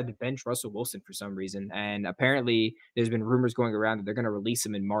decided to bench Russell Wilson for some reason, and apparently there's been rumors going around that they're going to release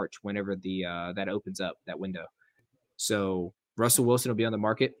him in March whenever the that opens up that window. So Russell Wilson will be on the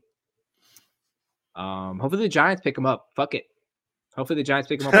market. Hopefully the Giants pick him up. Fuck it. Hopefully the Giants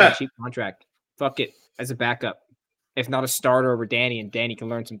pick him up on a cheap contract. Fuck it, as a backup, if not a starter over Danny, and Danny can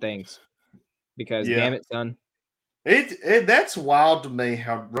learn some things. Because damn it, son. That's wild to me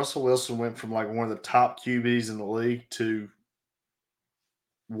how Russell Wilson went from like one of the top QBs in the league to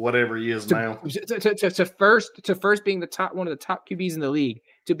whatever he is now. To first being one of the top QBs in the league,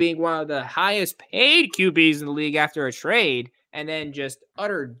 to being one of the highest paid QBs in the league after a trade, and then just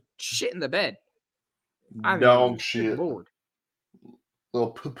utter shit in the bed. I mean, dog shit. Lord.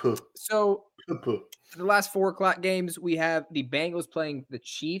 Little poo-poo. So Poo-poo. for the last 4 o'clock games, we have the Bengals playing the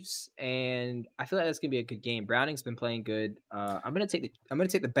Chiefs, and I feel like that's gonna be a good game. Browning's been playing good. I'm gonna take the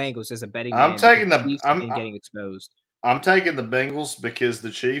Bengals as a betting. I'm taking the Chiefs I'm getting exposed. I'm taking the Bengals because the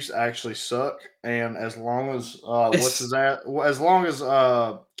Chiefs actually suck, and as long as as long as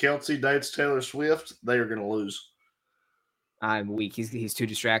Kelsey dates Taylor Swift, they are gonna lose. I'm weak. He's too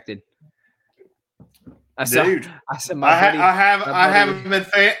distracted. I have him in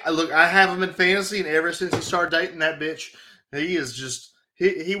I have him in fantasy, and ever since he started dating that bitch, he is just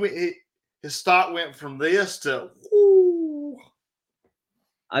his stock went from this to. Whoo.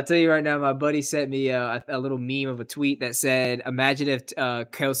 I'll tell you right now, my buddy sent me a little meme of a tweet that said, "Imagine if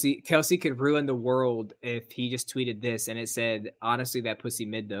Kelsey could ruin the world if he just tweeted this," and it said, "Honestly, that pussy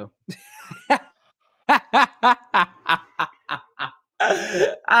mid though."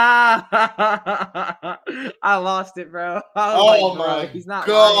 I lost it, bro. He's not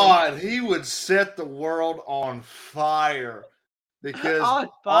God, lying. He would set the world on fire because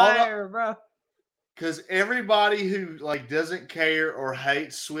bro. Because everybody who like doesn't care or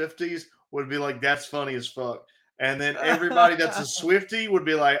hates Swifties would be like, "That's funny as fuck," and then everybody that's a Swiftie would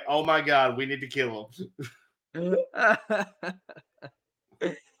be like, "Oh my God, we need to kill him."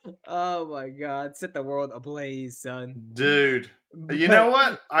 Oh my God, set the world ablaze, son. Dude, you know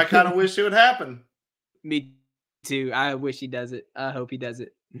what? I kind of wish it would happen. Me too. I wish he does it. I hope he does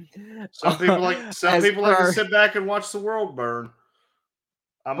it. Some people like to sit back and watch the world burn.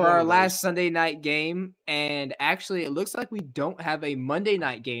 For our last Sunday night game, and actually it looks like we don't have a Monday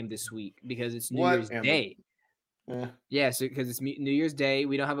night game this week because it's New Year's Day. Yeah, so because it's New Year's Day,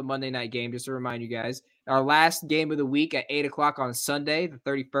 we don't have a Monday night game, just to remind you guys. Our last game of the week at 8 o'clock on Sunday, the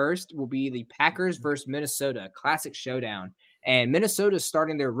 31st, will be the Packers versus Minnesota, classic showdown. And Minnesota is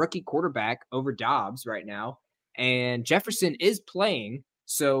starting their rookie quarterback over Dobbs right now, and Jefferson is playing.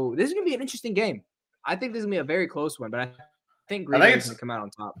 So this is going to be an interesting game. I think this is going to be a very close one, but I think Green Bay is going to come out on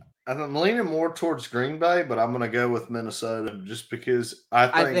top. I'm leaning more towards Green Bay, but I'm going to go with Minnesota just because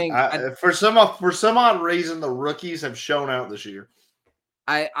I think for some odd reason the rookies have shown out this year.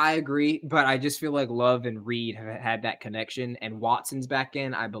 I agree, but I just feel like Love and Reed have had that connection, and Watson's back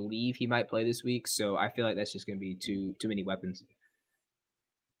in. I believe he might play this week, so I feel like that's just going to be too many weapons.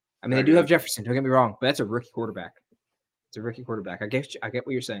 I mean, they do have Jefferson. Don't get me wrong, but that's a rookie quarterback. It's a rookie quarterback. I get what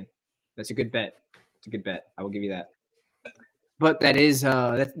you're saying. That's a good bet. It's a good bet. I will give you that. But that is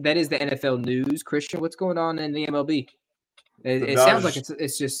the NFL news. Christian, what's going on in the MLB? It sounds like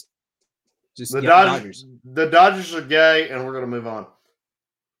it's just the Dodgers. The Dodgers are gay, and we're going to move on.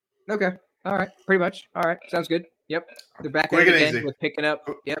 Okay. All right. Pretty much. All right. Sounds good. Yep. They're back again with picking up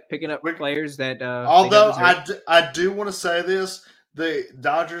players that. Although I do want to say this, the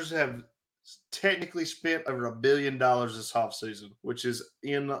Dodgers have technically spent over $1 billion this offseason, which is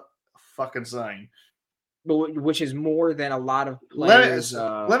fucking-insane. Which is more than a lot of players.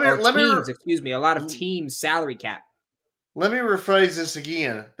 A lot of teams' salary cap. Let me rephrase this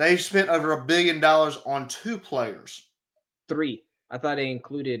again. They've spent over $1 billion on 2 players. 3. I thought they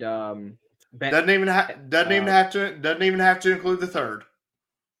included. Doesn't even have to include the third.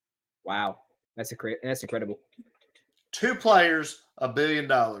 Wow, that's incredible. 2 players, $1 billion.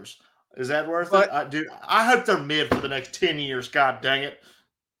 Is that worth it? I hope they're mid for the next 10 years. God dang it.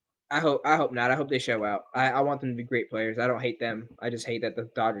 I hope not. I hope they show out. I want them to be great players. I don't hate them. I just hate that the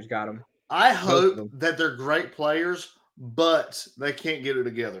Dodgers got them. I hope that they're great players, but they can't get it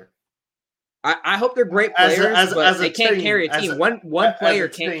together. I hope they're great players, but they can't carry a team. One player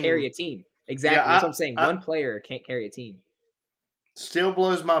can't carry a team. Exactly. That's what I'm saying. One player can't carry a team. Still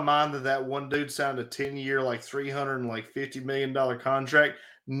blows my mind that one dude signed a 10-year, like $350 million contract.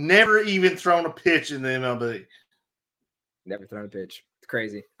 Never even thrown a pitch in the MLB. Never thrown a pitch. It's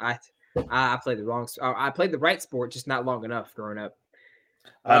crazy. I played the wrong. I played the right sport, just not long enough growing up.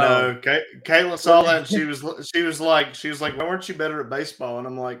 I know. Caitlin saw that and she was like, why weren't you better at baseball? And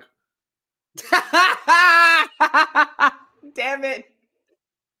I'm like, damn it.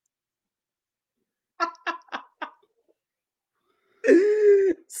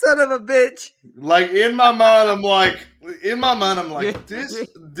 Son of a bitch. like in my mind, I'm like, this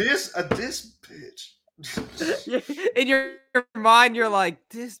bitch. In your mind, you're like,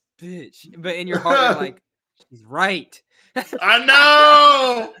 this bitch. But in your heart, you're like, she's right. I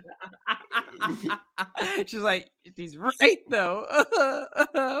know. She's like, she's right, though.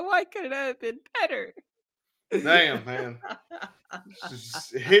 Why couldn't I have been better? Damn, man.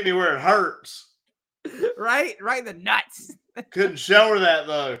 Just hit me where it hurts. Right in the nuts. Couldn't show her that,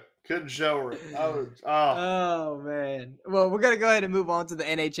 though. Couldn't show her. Oh, man. Well, we're going to go ahead and move on to the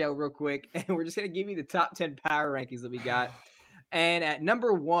NHL real quick. And we're just going to give you the top 10 power rankings that we got. And at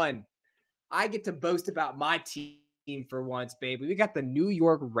number 1, I get to boast about my team for once, baby. We got the New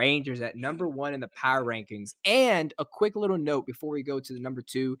York Rangers at number 1 in the power rankings. And a quick little note before we go to the number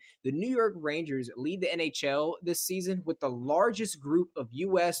 2, the New York Rangers lead the NHL this season with the largest group of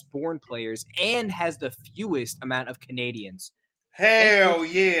U.S.-born players and has the fewest amount of Canadians. Hell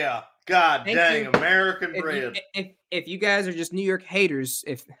yeah. God dang, American bread. If you guys are just New York haters,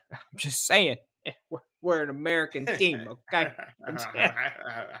 I'm just saying, we're an American team, okay?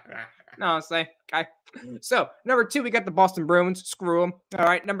 No, I'm saying, okay. So, number 2, we got the Boston Bruins. Screw them. All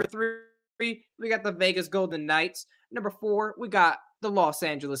right, number 3, we got the Vegas Golden Knights. Number 4, we got the Los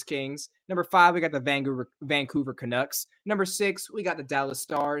Angeles Kings. Number 5, we got the Vancouver Canucks. Number 6, we got the Dallas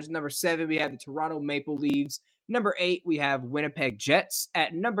Stars. Number 7, we have the Toronto Maple Leafs. Number 8, we have Winnipeg Jets.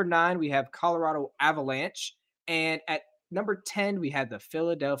 At number 9, we have Colorado Avalanche. And at number 10, we have the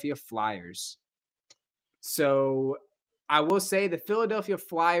Philadelphia Flyers. So I will say the Philadelphia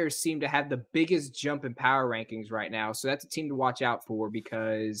Flyers seem to have the biggest jump in power rankings right now. So that's a team to watch out for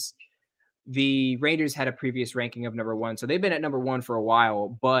because the Rangers had a previous ranking of number 1. So they've been at number 1 for a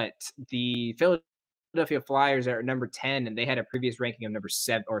while, but the Philadelphia Flyers are at number 10 and they had a previous ranking of number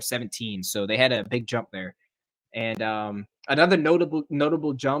 7 or 17. So they had a big jump there. And another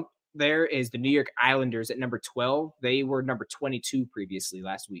notable jump there is the New York Islanders at number 12. They were number 22 previously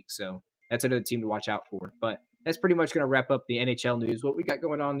last week. So that's another team to watch out for. But that's pretty much going to wrap up the NHL news. What we got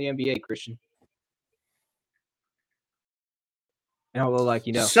going on in the NBA, Christian? And I'll like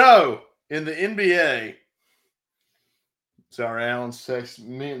you know. So in the NBA, sorry, Alan's texting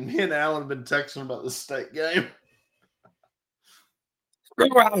me and Alan have been texting about the state game.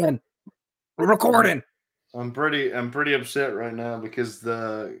 Screw Alan. We're recording. I'm pretty upset right now because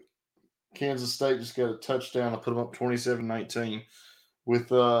the Kansas State just got a touchdown to put them up 27-19 with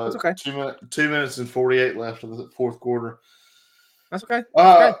 2 minutes and 48 left of the fourth quarter. That's okay.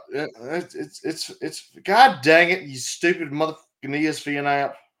 It's God dang it, you stupid motherfucking ESPN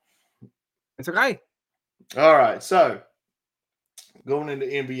app. It's okay. All right, so going into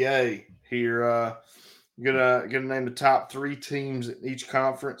NBA here, gonna name the top 3 teams in each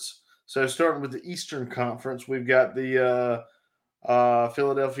conference. So starting with the Eastern Conference, we've got the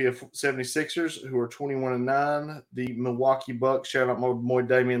Philadelphia 76ers, who are 21-9. The Milwaukee Bucks, shout out my boy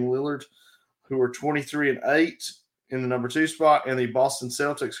Damian Lillard, who are 23-8 in the number 2 spot, and the Boston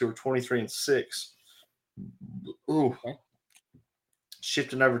Celtics, who are 23-6. Ooh. Okay.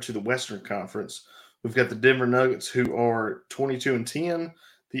 Shifting over to the Western Conference, we've got the Denver Nuggets, who are 22-10.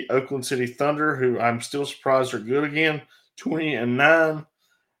 The Oakland City Thunder, who I'm still surprised are good again, 20-9.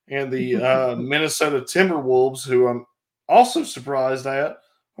 And the Minnesota Timberwolves, who I'm also surprised at,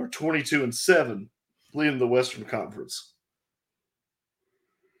 are 22-7, leading the Western Conference.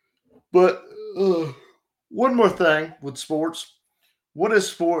 But one more thing with sports. What is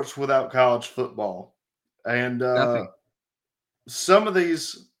sports without college football? And some of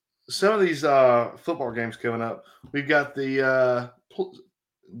these football games coming up, we've got the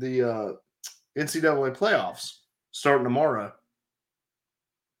NCAA playoffs starting tomorrow.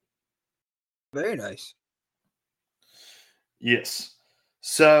 Very nice. Yes.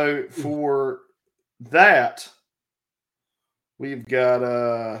 So for that, we've got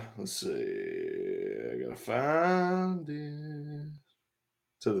let's see. I gotta find it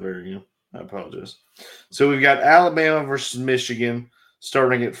to the very end. I apologize. So we've got Alabama versus Michigan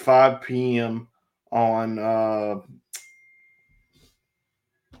starting at 5 p.m. on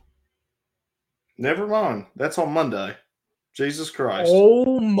never mind. That's on Monday. Jesus Christ.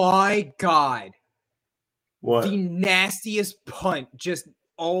 Oh my God. What? The nastiest punt. Just,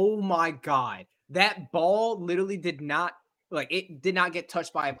 oh my God. That ball literally did not get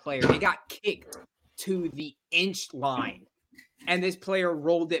touched by a player. It got kicked to the inch line. And this player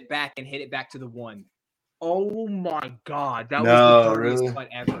rolled it back and hit it back to the 1. Oh my god, that was No, the dirtiest really? butt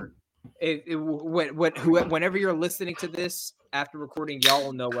ever. Whenever you're listening to this after recording, y'all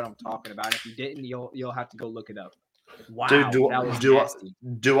will know what I'm talking about. If you didn't, you'll have to go look it up. Wow, Dude, that was do nasty.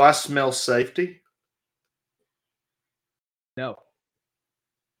 do I smell safety? No,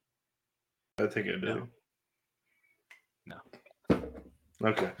 I think I do. No.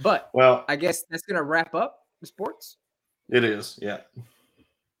 Okay. But Well, I guess that's gonna wrap up the sports. it is. Yeah.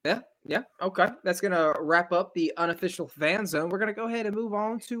 Yeah. Okay, that's gonna wrap up the unofficial fan zone. We're gonna go ahead and move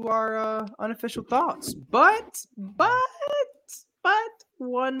on to our unofficial thoughts. But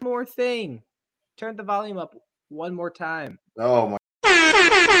one more thing. Turn the volume up one more time. Oh my.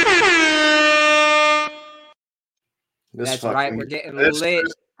 That's right. We're getting this, lit.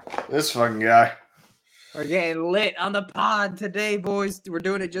 This fucking guy. We're getting lit on the pod today, boys. We're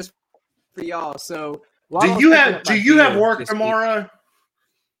doing it just for y'all. So, Do you have work tomorrow?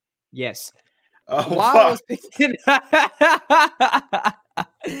 Yes. Oh, While fuck. I was picking,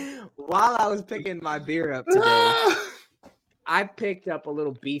 while I was picking my beer up today, I picked up a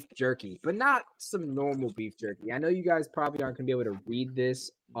little beef jerky, but not some normal beef jerky. I know you guys probably aren't gonna be able to read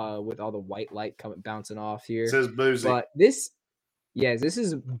this with all the white light bouncing off here. It says boozy. But this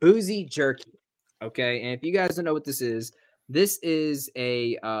is boozy jerky. Okay, and if you guys don't know what this is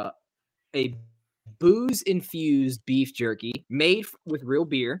a booze infused beef jerky made with real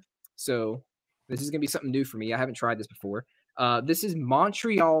beer. So this is gonna be something new for me. I haven't tried this before. This is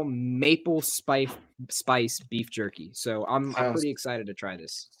Montreal maple spice beef jerky. So I'm pretty excited to try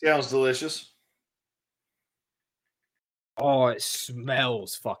this. Sounds delicious. Oh, it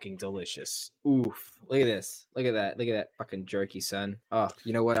smells fucking delicious. Oof. Look at this. Look at that. Look at that fucking jerky, son. Oh,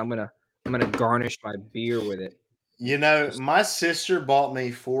 you know what? I'm gonna garnish my beer with it. You know, my sister bought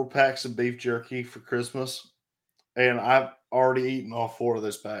me 4 packs of beef jerky for Christmas, and I've already eaten all 4 of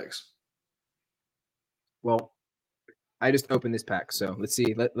those packs. Well, I just opened this pack, so let's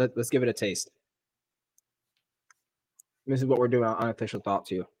see. Let's give it a taste. This is what we're doing on Unofficial Thoughts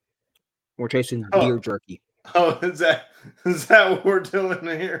here. We're tasting beer jerky. Oh, is that what we're doing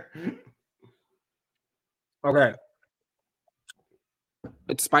here? Okay.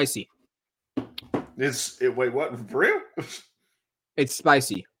 It's spicy. Wait, what? For real? It's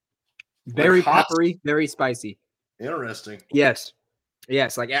spicy. Very peppery, very spicy. Interesting. Yes.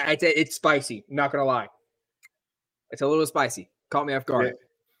 Like it's spicy. Not gonna lie. It's a little spicy. Caught me off guard.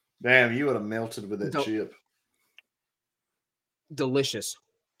 Damn, you would have melted with that chip. Delicious.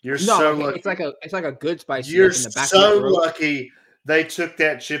 You're so lucky. It's like a good spicy. You're in the back so of the lucky they took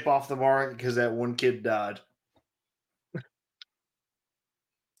that chip off the market because that one kid died.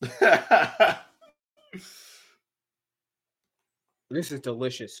 This is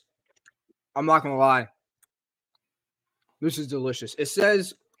delicious. I'm not gonna lie. This is delicious. It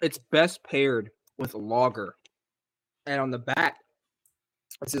says it's best paired with lager. And on the back,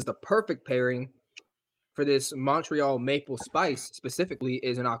 it says the perfect pairing for this Montreal maple spice specifically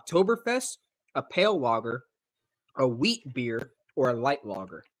is an Oktoberfest, a pale lager, a wheat beer, or a light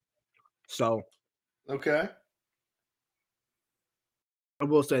lager. So, okay. I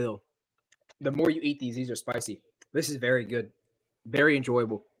will say though, the more you eat these are spicy. This is very good, very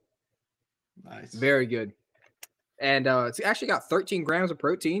enjoyable. Nice, very good. And it's actually got 13 grams of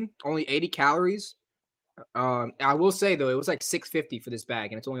protein, only 80 calories. I will say though, it was like $6.50 for this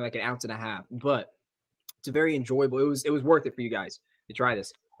bag, and it's only like 1.5 ounces. But it's very enjoyable. It was worth it for you guys to try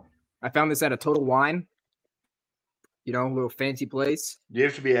this. I found this at a Total Wine, a little fancy place. Do you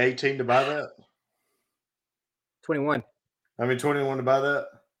have to be 18 to buy that? 21. 21 to buy that?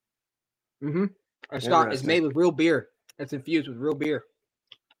 Mm-hmm. It's made with real beer. It's infused with real beer.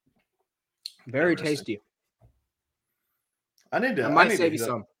 Very tasty. I might save you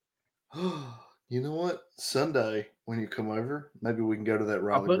some. You know what? Sunday, when you come over, maybe we can go to that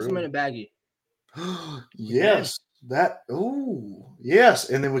Raleigh. I'll put some in a baggie. Yes. Yes.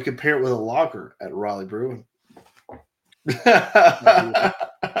 And then we can pair it with a lager at Raleigh Brewing. Sounds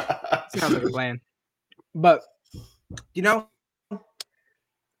like a plan. But,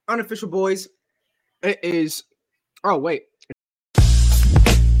 unofficial boys, it is. Oh, wait.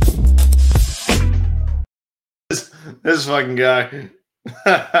 This fucking guy.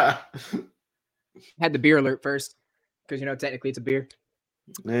 Had the beer alert first because technically it's a beer.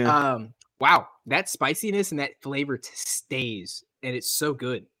 Yeah. Wow, that spiciness and that flavor stays, and it's so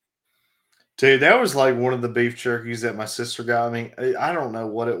good. Dude, that was like one of the beef jerkies that my sister got me. I don't know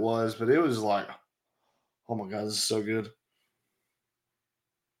what it was, but it was like, oh my god, this is so good.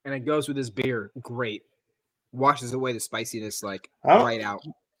 And it goes with this beer, great. Washes away the spiciness right out.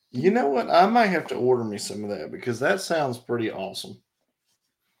 You know what? I might have to order me some of that because that sounds pretty awesome.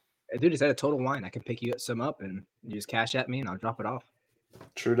 Dude, is that a Total Wine? I can pick you some up and you just cash at me and I'll drop it off.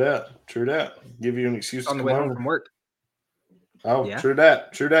 True that. True that. Give you an excuse On to the come way home over. from work. Oh, Yeah. true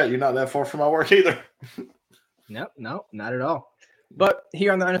that. True that. You're not that far from my work either. No, not at all. But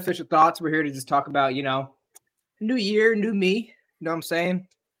here on the Unofficial Thoughts, we're here to just talk about, new year, new me. You know what I'm saying?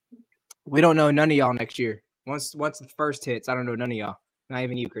 We don't know none of y'all next year. Once the first hits, I don't know none of y'all. Not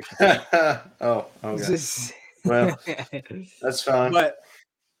even you, Christian. Oh, okay. Well, that's fine. But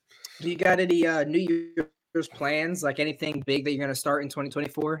do you got any New Year's plans? Like anything big that you're gonna start in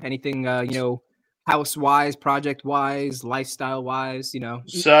 2024? Anything house wise, project wise, lifestyle wise?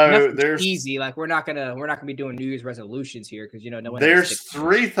 So nothing there's easy. Like we're not gonna be doing New Year's resolutions here because no one. there's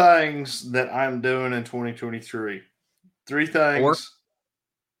 3 things that I'm doing in 2023. 3 things.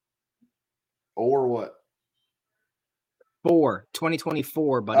 Or what?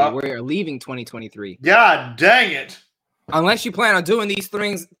 2024, buddy. We're leaving 2023. God dang it. Unless you plan on doing these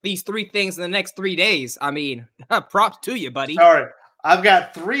 3 things in the next 3 days. I mean, props to you, buddy. Sorry. I've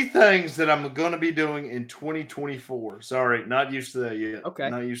got 3 things that I'm going to be doing in 2024. Sorry, not used to that yet. Okay.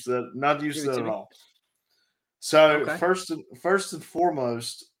 Not used to that. Not used to that at me. all. So Okay. first and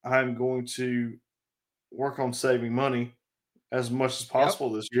foremost, I'm going to work on saving money as much as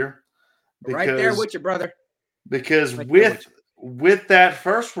possible this year. Right there with you, brother. Because right with that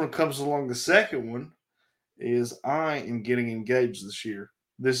first one comes along the second one is I am getting engaged this year.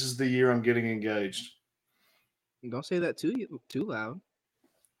 This is the year I'm getting engaged. Don't say that too loud.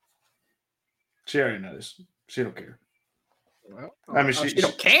 She already knows. She don't care. Well, I mean, she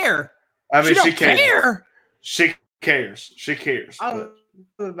don't care. I mean, she cares. Care. She cares. She cares. I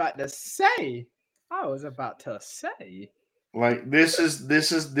was about to say. Like this is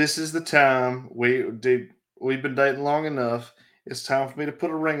the time we've been dating long enough. It's time for me to put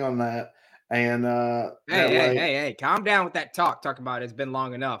a ring on that. And hey, calm down with that talk. Talk about it's been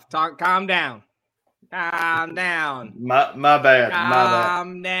long enough. Calm down. Calm down. My bad.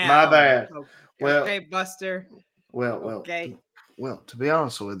 Calm down. My bad. Okay, Buster. Well. Okay. Well, to be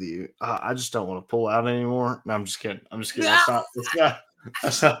honest with you, I just don't want to pull out anymore. No, I'm just kidding. No!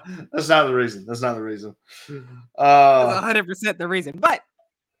 That's not the reason. That's not the reason. That's 100% the reason. But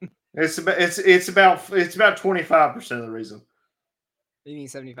it's about 25% of the reason. You mean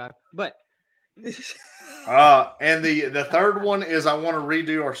 75? But and the third one is I want to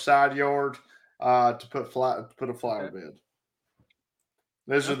redo our side yard to put a flower bed.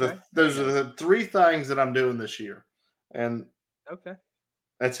 Those are the 3 things that I'm doing this year, and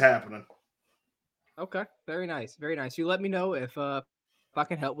that's happening. Okay, very nice, very nice. You let me know if I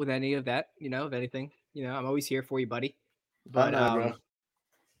can help with any of that. If anything, I'm always here for you, buddy. But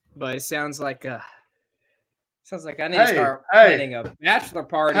but it sounds like I need to start planning a bachelor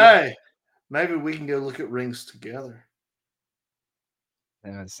party. Hey, maybe we can go look at rings together.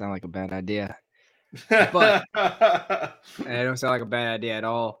 That doesn't sound like a bad idea. But it don't sound like a bad idea at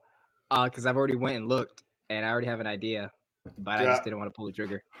all. Because I've already went and looked, and I already have an idea, but I just didn't want to pull the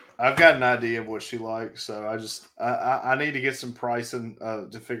trigger. I've got an idea of what she likes, so I need to get some pricing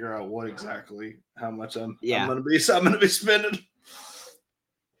to figure out what exactly how much I'm gonna be spending.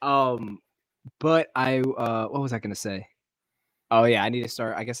 But what was I gonna say? Oh yeah, I need to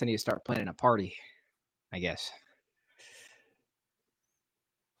start planning a party. I guess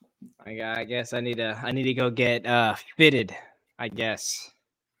I need to go get fitted. I guess.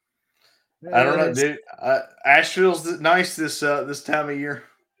 I don't know, dude. Asheville's nice this time of year.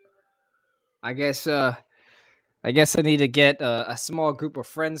 I guess I need to get a small group of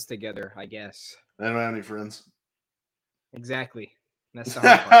friends together. I guess. I don't have any friends. Exactly. That's the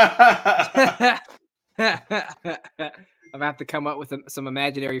hard part. I'm gonna have to come up with some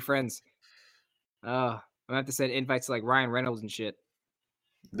imaginary friends. I'm gonna have to send invites to like Ryan Reynolds and shit.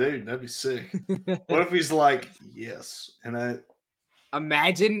 Dude, that'd be sick. What if he's like, yes, and I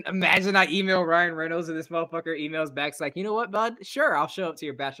imagine I email Ryan Reynolds and this motherfucker emails back. It's like, you know what, bud? Sure, I'll show up to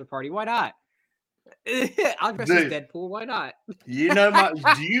your bachelor party. Why not? I'll dress as Deadpool. Why not? Do you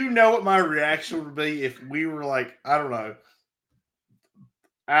know what my reaction would be if we were like, I don't know,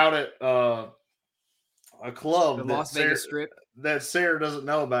 out at a club, the Las Vegas Strip that Sarah doesn't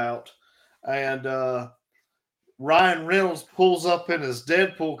know about, and Ryan Reynolds pulls up in his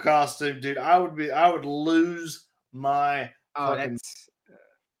Deadpool costume, dude. I would lose my.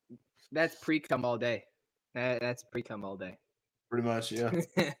 That's pre-cum all day. That's pre-cum all day. Pretty much, yeah.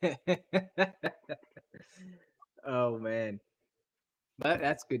 Oh man, but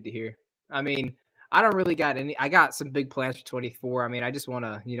that's good to hear. I mean, I don't really got any. I got some big plans for 24. I mean, I just want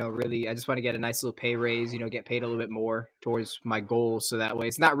to, I just want to get a nice little pay raise. Get paid a little bit more towards my goals, so that way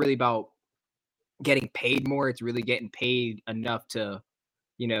it's not really about getting paid more. It's really getting paid enough to,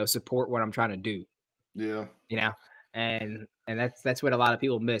 support what I'm trying to do. Yeah. And that's what a lot of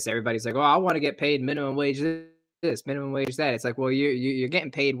people miss. Everybody's like, oh, I want to get paid minimum wage this, minimum wage that. It's like, well, you're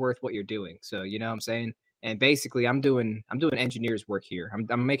getting paid worth what you're doing. So you know what I'm saying? And basically I'm doing engineer's work here.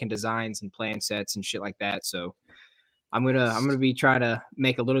 I'm making designs and plan sets and shit like that. So I'm gonna be trying to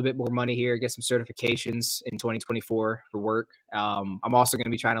make a little bit more money here, get some certifications in 2024 for work. I'm also gonna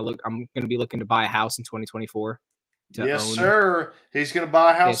be looking to buy a house in 2024 to Yes, own. sir. He's going to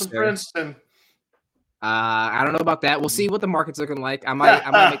buy a house Yes, in sir. Princeton. I don't know about that. We'll see what the market's looking like. I might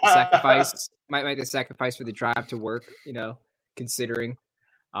make the sacrifice. Might make the sacrifice for the drive to work. Considering.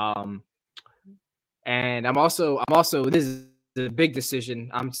 And I'm also this is a big decision.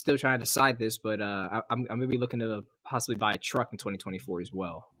 I'm still trying to decide this, but I'm gonna be looking to possibly buy a truck in 2024 as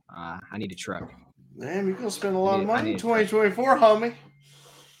well. I need a truck. Damn, you're going to spend a lot of I money in need a truck. 2024, homie.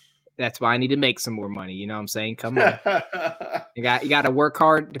 That's why I need to make some more money. You know what I'm saying? Come on. You got to work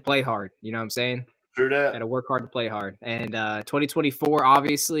hard to play hard. You know what I'm saying? True that. Got to work hard to play hard. And 2024,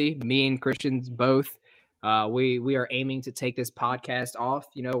 obviously, me and Christians both, we are aiming to take this podcast off.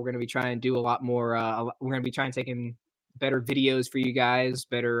 We're going to be trying to do a lot more. We're going to be trying to take in better videos for you guys,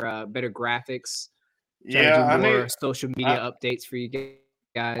 better graphics. Yeah, I need social media updates for you guys.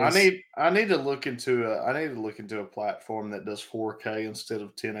 I need to look into a platform that does 4K instead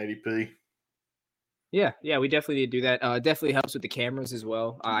of 1080p. Yeah, we definitely need to do that. Definitely helps with the cameras as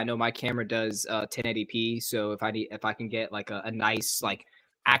well. I know my camera does 1080p, so if I can get like a nice like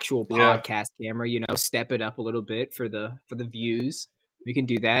actual podcast camera, step it up a little bit for the views, we can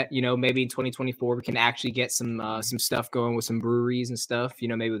do that. Maybe in 2024 we can actually get some stuff going with some breweries and stuff.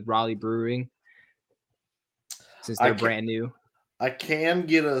 Maybe with Raleigh Brewing, since they're brand new. I can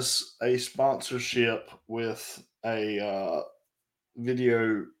get us a sponsorship with a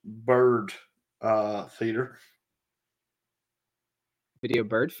video bird feeder. Video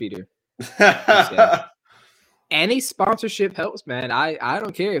bird feeder. Any sponsorship helps, man. I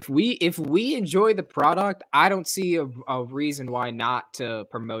don't care if we enjoy the product. I don't see a reason why not to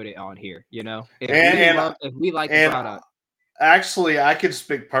promote it on here. If we like the product. Actually, I could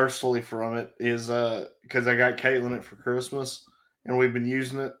speak personally from it is because I got Caitlin it for Christmas and we've been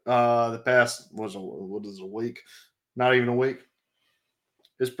using it the past a week, not even a week.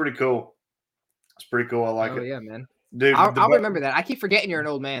 It's pretty cool. I like it. Oh yeah, man. Dude, I'll remember that. I keep forgetting you're an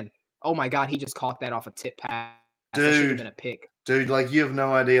old man. Oh my god, he just caught that off a tip pass. Dude, that should have been a pick. Dude, like you have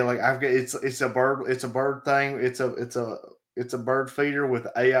no idea. Like I've got it's a bird thing. It's a bird feeder with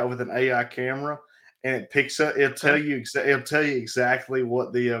an AI camera, and it picks up. It'll tell you exactly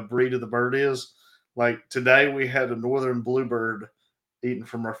what the breed of the bird is. Like today, we had a northern bluebird eating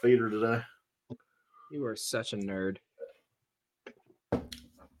from our feeder today. You are such a nerd.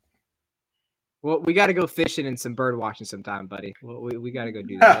 Well, we got to go fishing and some bird watching sometime, buddy. Well, we got to go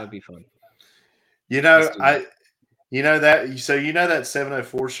do that. That'd be fun. that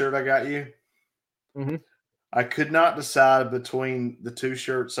 704 shirt I got you. Mm-hmm. I could not decide between the two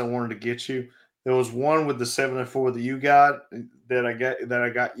shirts I wanted to get you. There was one with the 704 that you got that I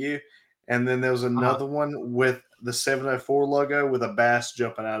got you, and then there was another one with the 704 logo with a bass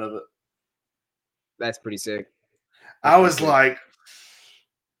jumping out of it. That's pretty sick. I was like,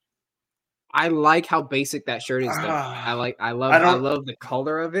 I like how basic that shirt is though. I love the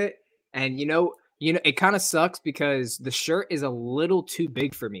color of it. And it kind of sucks because the shirt is a little too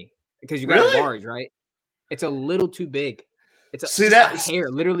big for me because you got a large, right? It's a little too big. It's a hair,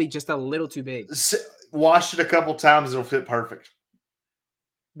 literally just a little too big. Wash it a couple times, it'll fit perfect.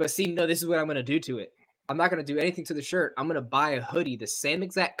 But see, no, this is what I'm going to do to it. I'm not going to do anything to the shirt. I'm going to buy a hoodie, the same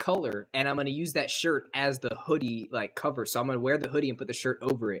exact color, and I'm going to use that shirt as the hoodie like cover. So I'm going to wear the hoodie and put the shirt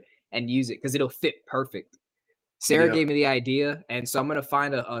over it and use it because it'll fit perfect. Sarah gave me the idea, and so I'm going to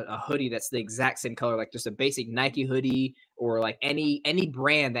find a hoodie that's the exact same color, like just a basic Nike hoodie or like any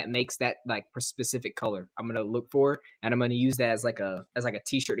brand that makes that like specific color. I'm going to look for, and I'm going to use that as like a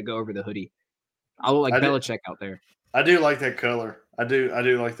t-shirt to go over the hoodie. I look like Belichick out there. I do like that color. I do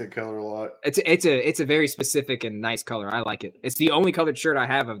like that color a lot. It's a very specific and nice color. I like it. It's the only colored shirt I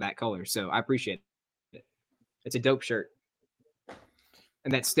have of that color, so I appreciate it. It's a dope shirt.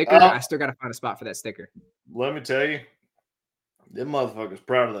 And that sticker, I still got to find a spot for that sticker. Let me tell you, them motherfuckers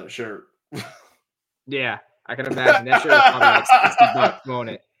proud of that shirt. Yeah, I can imagine. That shirt was probably like $60, won't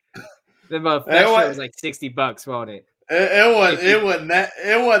it? That shirt was like $60, won't it?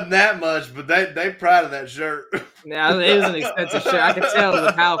 It wasn't that much, but they proud of that shirt. Now it was an expensive shirt. I could tell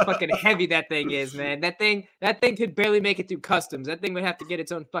with how fucking heavy that thing is, man. That thing could barely make it through customs. That thing would have to get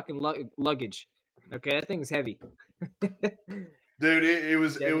its own fucking luggage. Okay, that thing's heavy. Dude, it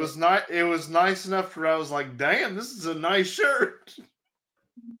was nice enough for I was like, damn, this is a nice shirt.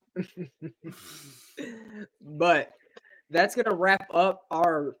 But that's gonna wrap up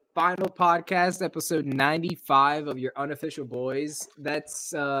our final podcast, episode 95 of your unofficial boys.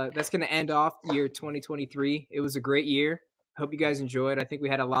 That's gonna end off year 2023. It was a great year. Hope you guys enjoyed. I think we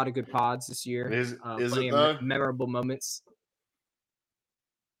had a lot of good pods this year. Is Plenty it of though? memorable moments.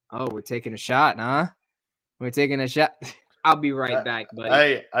 Oh, we're taking a shot, huh? We're taking a shot. I'll be right back, buddy.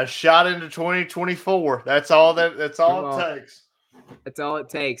 Hey, a shot into 2024. That's all Come it on. takes. That's all it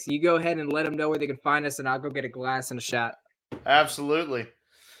takes. You go ahead and let them know where they can find us, and I'll go get a glass and a shot. Absolutely.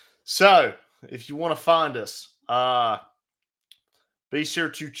 So, if you want to find us, be sure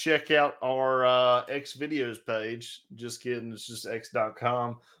to check out our X videos page. Just kidding, it's just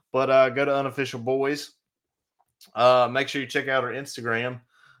x.com. But go to Unofficial Boys. Make sure you check out our Instagram,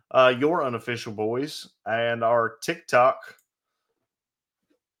 Your Unofficial Boys, and our TikTok.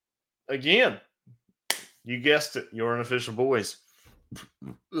 Again, you guessed it, Your Unofficial Boys.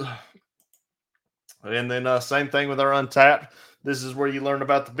 And then same thing with our Untapped. This is where you learn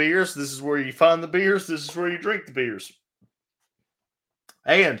about the beers. This is where you find the beers. This is where you drink the beers.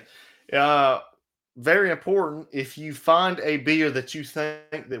 And very important, if you find a beer that you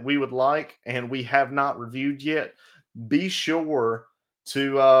think that we would like and we have not reviewed yet, be sure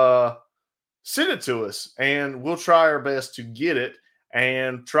to send it to us, and we'll try our best to get it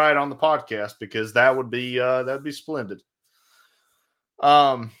and try it on the podcast, because that would be splendid.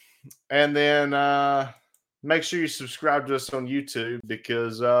 And then make sure you subscribe to us on YouTube,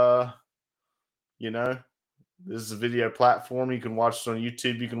 because this is a video platform. You can watch us on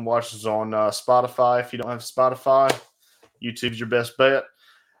YouTube. You can watch us on Spotify. If you don't have Spotify, YouTube's your best bet.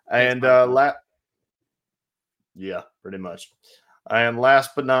 And yeah, pretty much. And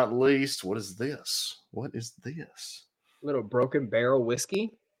last but not least, what is this? What is this? Little Broken Barrel whiskey.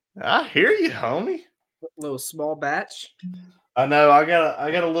 I hear you, homie. Little small batch. I know. I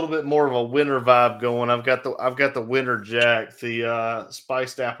got a little bit more of a winter vibe going. I've got the Winter Jack, the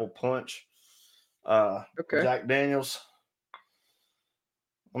spiced apple punch. Okay. Jack Daniels.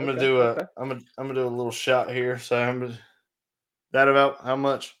 I'm gonna do a little shot here. So that about how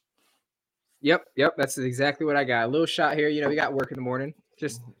much? Yep. That's exactly what I got. A little shot here. We got work in the morning.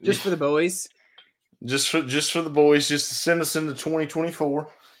 Just for the boys. Just for the boys, just to send us into 2024.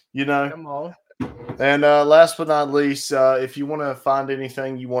 Come on. And last but not least, if you want to find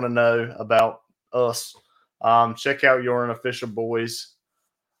anything you want to know about us, check out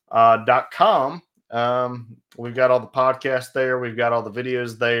yourunofficialboys.com. We've got all the podcasts there. We've got all the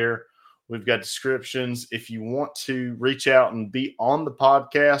videos there. We've got descriptions. If you want to reach out and be on the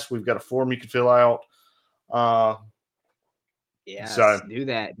podcast, we've got a form you can fill out. Yes, So- do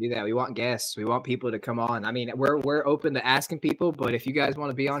that. We want guests. We want people to come on. I mean, we're open to asking people, but if you guys want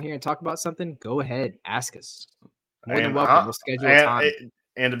to be on here and talk about something, go ahead, ask us. More than welcome. We'll schedule a time.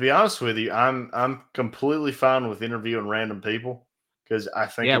 And to be honest with you, I'm completely fine with interviewing random people, because I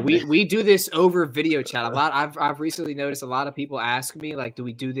think we do this over video chat a lot. I've recently noticed a lot of people ask me, like, do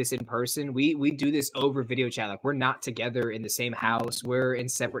we do this in person? We do this over video chat. Like, we're not together in the same house. We're in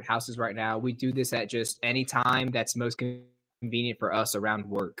separate houses right now. We do this at just any time that's most convenient for us around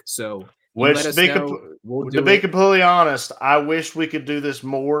work. So Which, let us to be, know. to be completely honest, I wish we could do this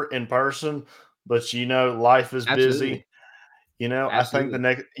more in person, but life is busy. I think the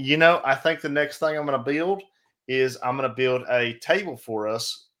next thing I'm going to build is I'm going to build a table for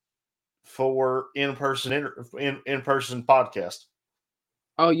us for in-person podcast.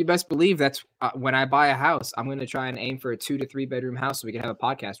 Oh, you best believe that's when I buy a house, I'm going to try and aim for a 2 to 3 bedroom house so we can have a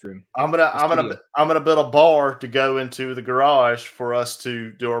podcast room. I'm gonna build a bar to go into the garage for us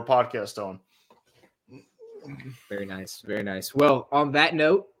to do our podcast on. Very nice, very nice. Well, on that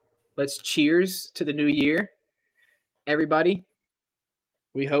note, let's cheers to the new year, everybody.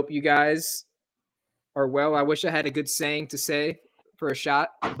 We hope you guys are well. I wish I had a good saying to say for a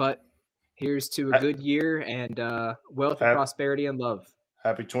shot, but here's to a good year and wealth and prosperity and love.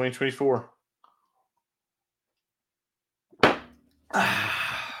 Happy 2024.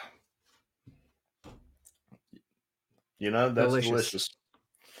 That's delicious.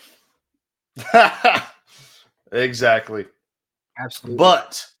 Exactly. Absolutely.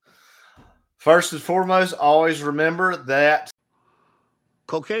 But first and foremost, always remember that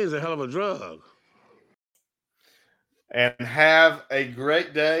cocaine is a hell of a drug. And have a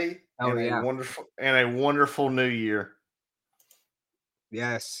great day a wonderful new year.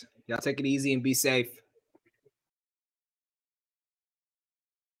 Yes. Y'all take it easy and be safe.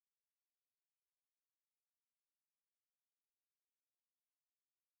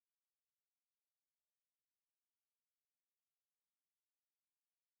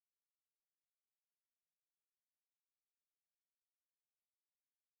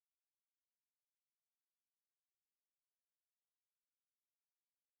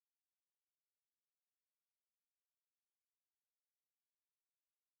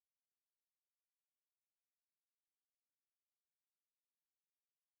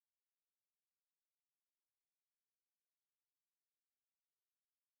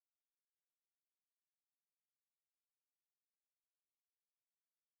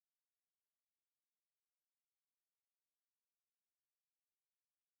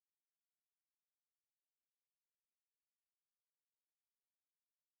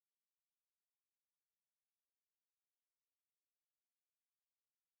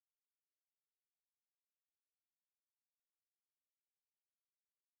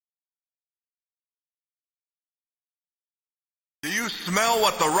 you smell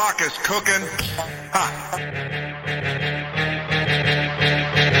what The Rock is cooking? Ha!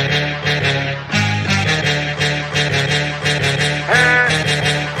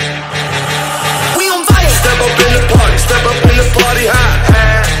 We on fire. Step up in the party, high.